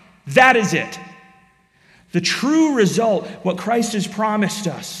ground. That is it. The true result, what Christ has promised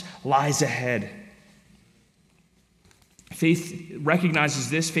us, lies ahead. Faith recognizes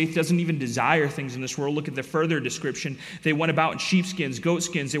this. Faith doesn't even desire things in this world. Look at the further description. They went about in sheepskins,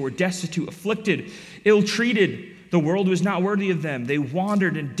 goatskins. They were destitute, afflicted, ill-treated. The world was not worthy of them. They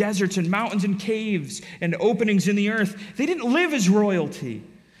wandered in deserts and mountains and caves and openings in the earth. They didn't live as royalty.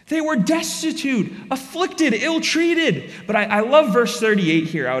 They were destitute, afflicted, ill-treated. But I love verse 38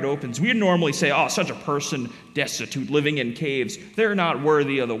 here, how it opens. We normally say, oh, such a person destitute, living in caves. They're not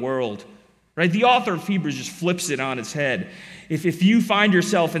worthy of the world. Right? The author of Hebrews just flips it on its head. If you find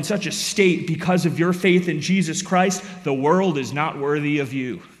yourself in such a state because of your faith in Jesus Christ, the world is not worthy of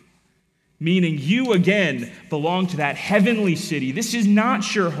you. Meaning you, again, belong to that heavenly city. This is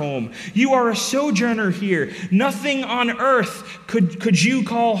not your home. You are a sojourner here. Nothing on earth could you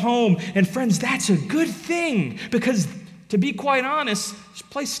call home. And friends, that's a good thing because, to be quite honest, this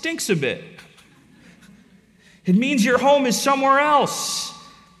place stinks a bit. It means your home is somewhere else.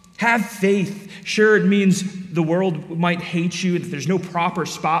 Have faith. Sure, it means the world might hate you, that there's no proper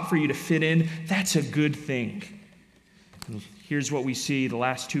spot for you to fit in. That's a good thing. Here's what we see, the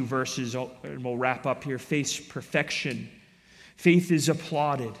last two verses, and we'll wrap up here. Faith's perfection. Faith is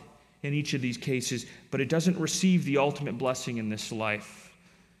applauded in each of these cases, but it doesn't receive the ultimate blessing in this life.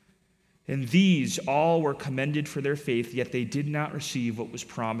 And these all were commended for their faith, yet they did not receive what was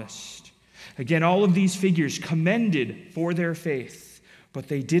promised. Again, all of these figures commended for their faith, but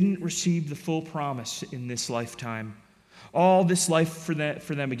they didn't receive the full promise in this lifetime. All this life for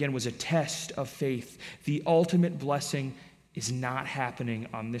them, again, was a test of faith. The ultimate blessing is not happening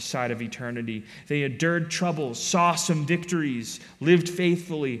on this side of eternity. They endured troubles, saw some victories, lived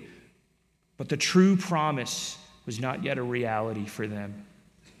faithfully, but the true promise was not yet a reality for them.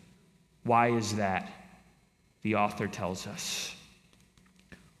 Why is that? The author tells us.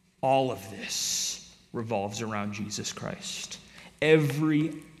 All of this revolves around Jesus Christ.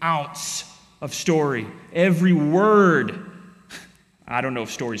 Every ounce of story, every word, I don't know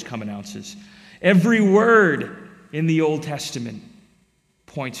if stories come in ounces, every word in the Old Testament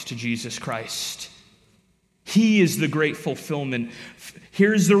points to Jesus Christ. He is the great fulfillment.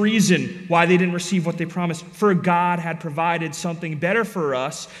 Here's the reason why they didn't receive what they promised. For God had provided something better for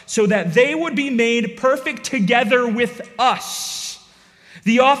us so that they would be made perfect together with us.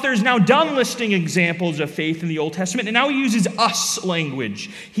 The author is now done listing examples of faith in the Old Testament, and now he uses us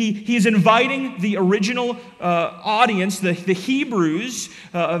language. He is inviting the original audience, the Hebrews,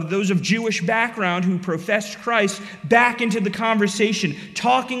 those of Jewish background who professed Christ, back into the conversation,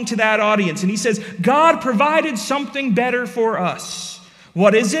 talking to that audience. And he says, God provided something better for us.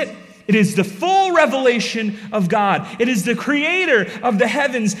 What is it? It is the full revelation of God. It is the creator of the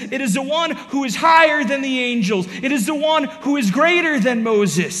heavens. It is the one who is higher than the angels. It is the one who is greater than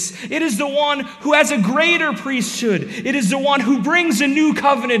Moses. It is the one who has a greater priesthood. It is the one who brings a new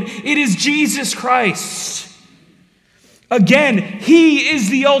covenant. It is Jesus Christ. Again, he is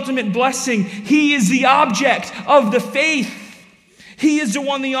the ultimate blessing. He is the object of the faith. He is the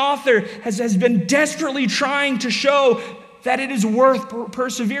one the author has been desperately trying to show that it is worth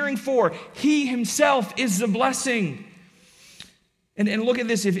persevering for. He himself is the blessing. And look at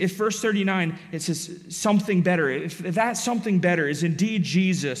this. If verse 39, it says something better. If that something better is indeed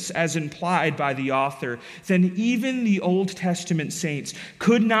Jesus, as implied by the author, then even the Old Testament saints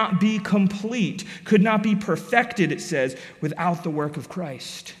could not be complete, could not be perfected, it says, without the work of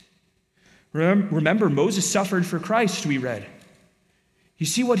Christ. Remember, Moses suffered for Christ, we read. You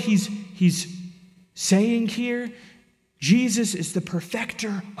see what he's saying here? Jesus is the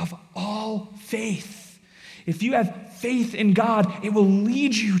perfecter of all faith. If you have faith in God, it will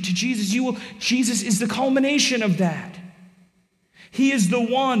lead you to Jesus. Jesus is the culmination of that. He is the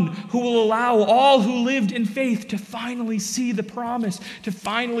one who will allow all who lived in faith to finally see the promise, to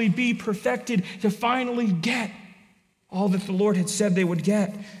finally be perfected, to finally get all that the Lord had said they would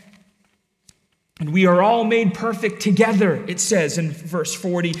get. And we are all made perfect together, it says in verse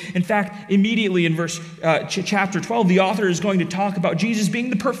 40. In fact, immediately in chapter 12, the author is going to talk about Jesus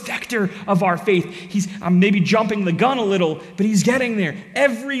being the perfecter of our faith. I'm maybe jumping the gun a little, but he's getting there.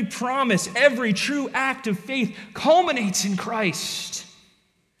 Every promise, every true act of faith culminates in Christ.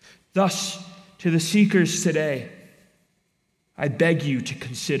 Thus, to the seekers today, I beg you to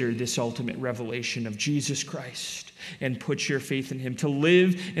consider this ultimate revelation of Jesus Christ and put your faith in him, to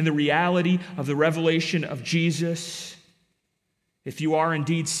live in the reality of the revelation of Jesus. If you are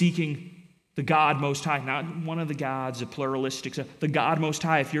indeed seeking the God Most High, not one of the gods, a pluralistic, the God Most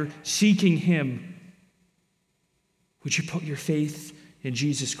High, if you're seeking him, would you put your faith in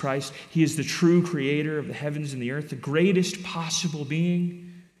Jesus Christ? He is the true creator of the heavens and the earth, the greatest possible being.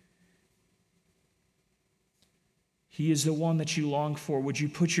 He is the one that you long for. Would you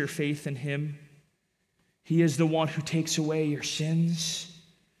put your faith in him? He is the one who takes away your sins.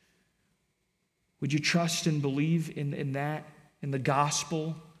 Would you trust and believe in that, in the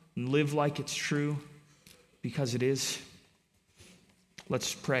gospel, and live like it's true? Because it is.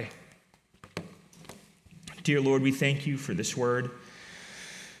 Let's pray. Dear Lord, we thank you for this word.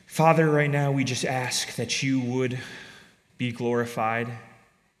 Father, right now we just ask that you would be glorified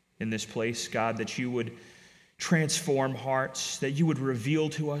in this place, God, that you would transform hearts, that you would reveal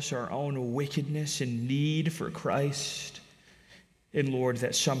to us our own wickedness and need for Christ. And Lord,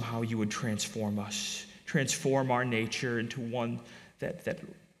 that somehow you would transform us, transform our nature into one that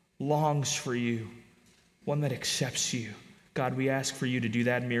longs for you, one that accepts you. God, we ask for you to do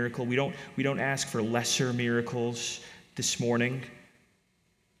that miracle. We don't ask for lesser miracles this morning.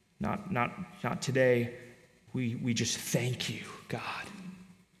 Not today. We just thank you, God.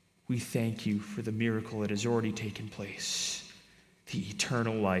 We thank you for the miracle that has already taken place. The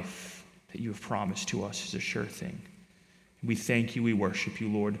eternal life that you have promised to us is a sure thing. We thank you, we worship you,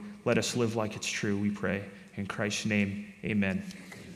 Lord. Let us live like it's true, we pray. In Christ's name, amen.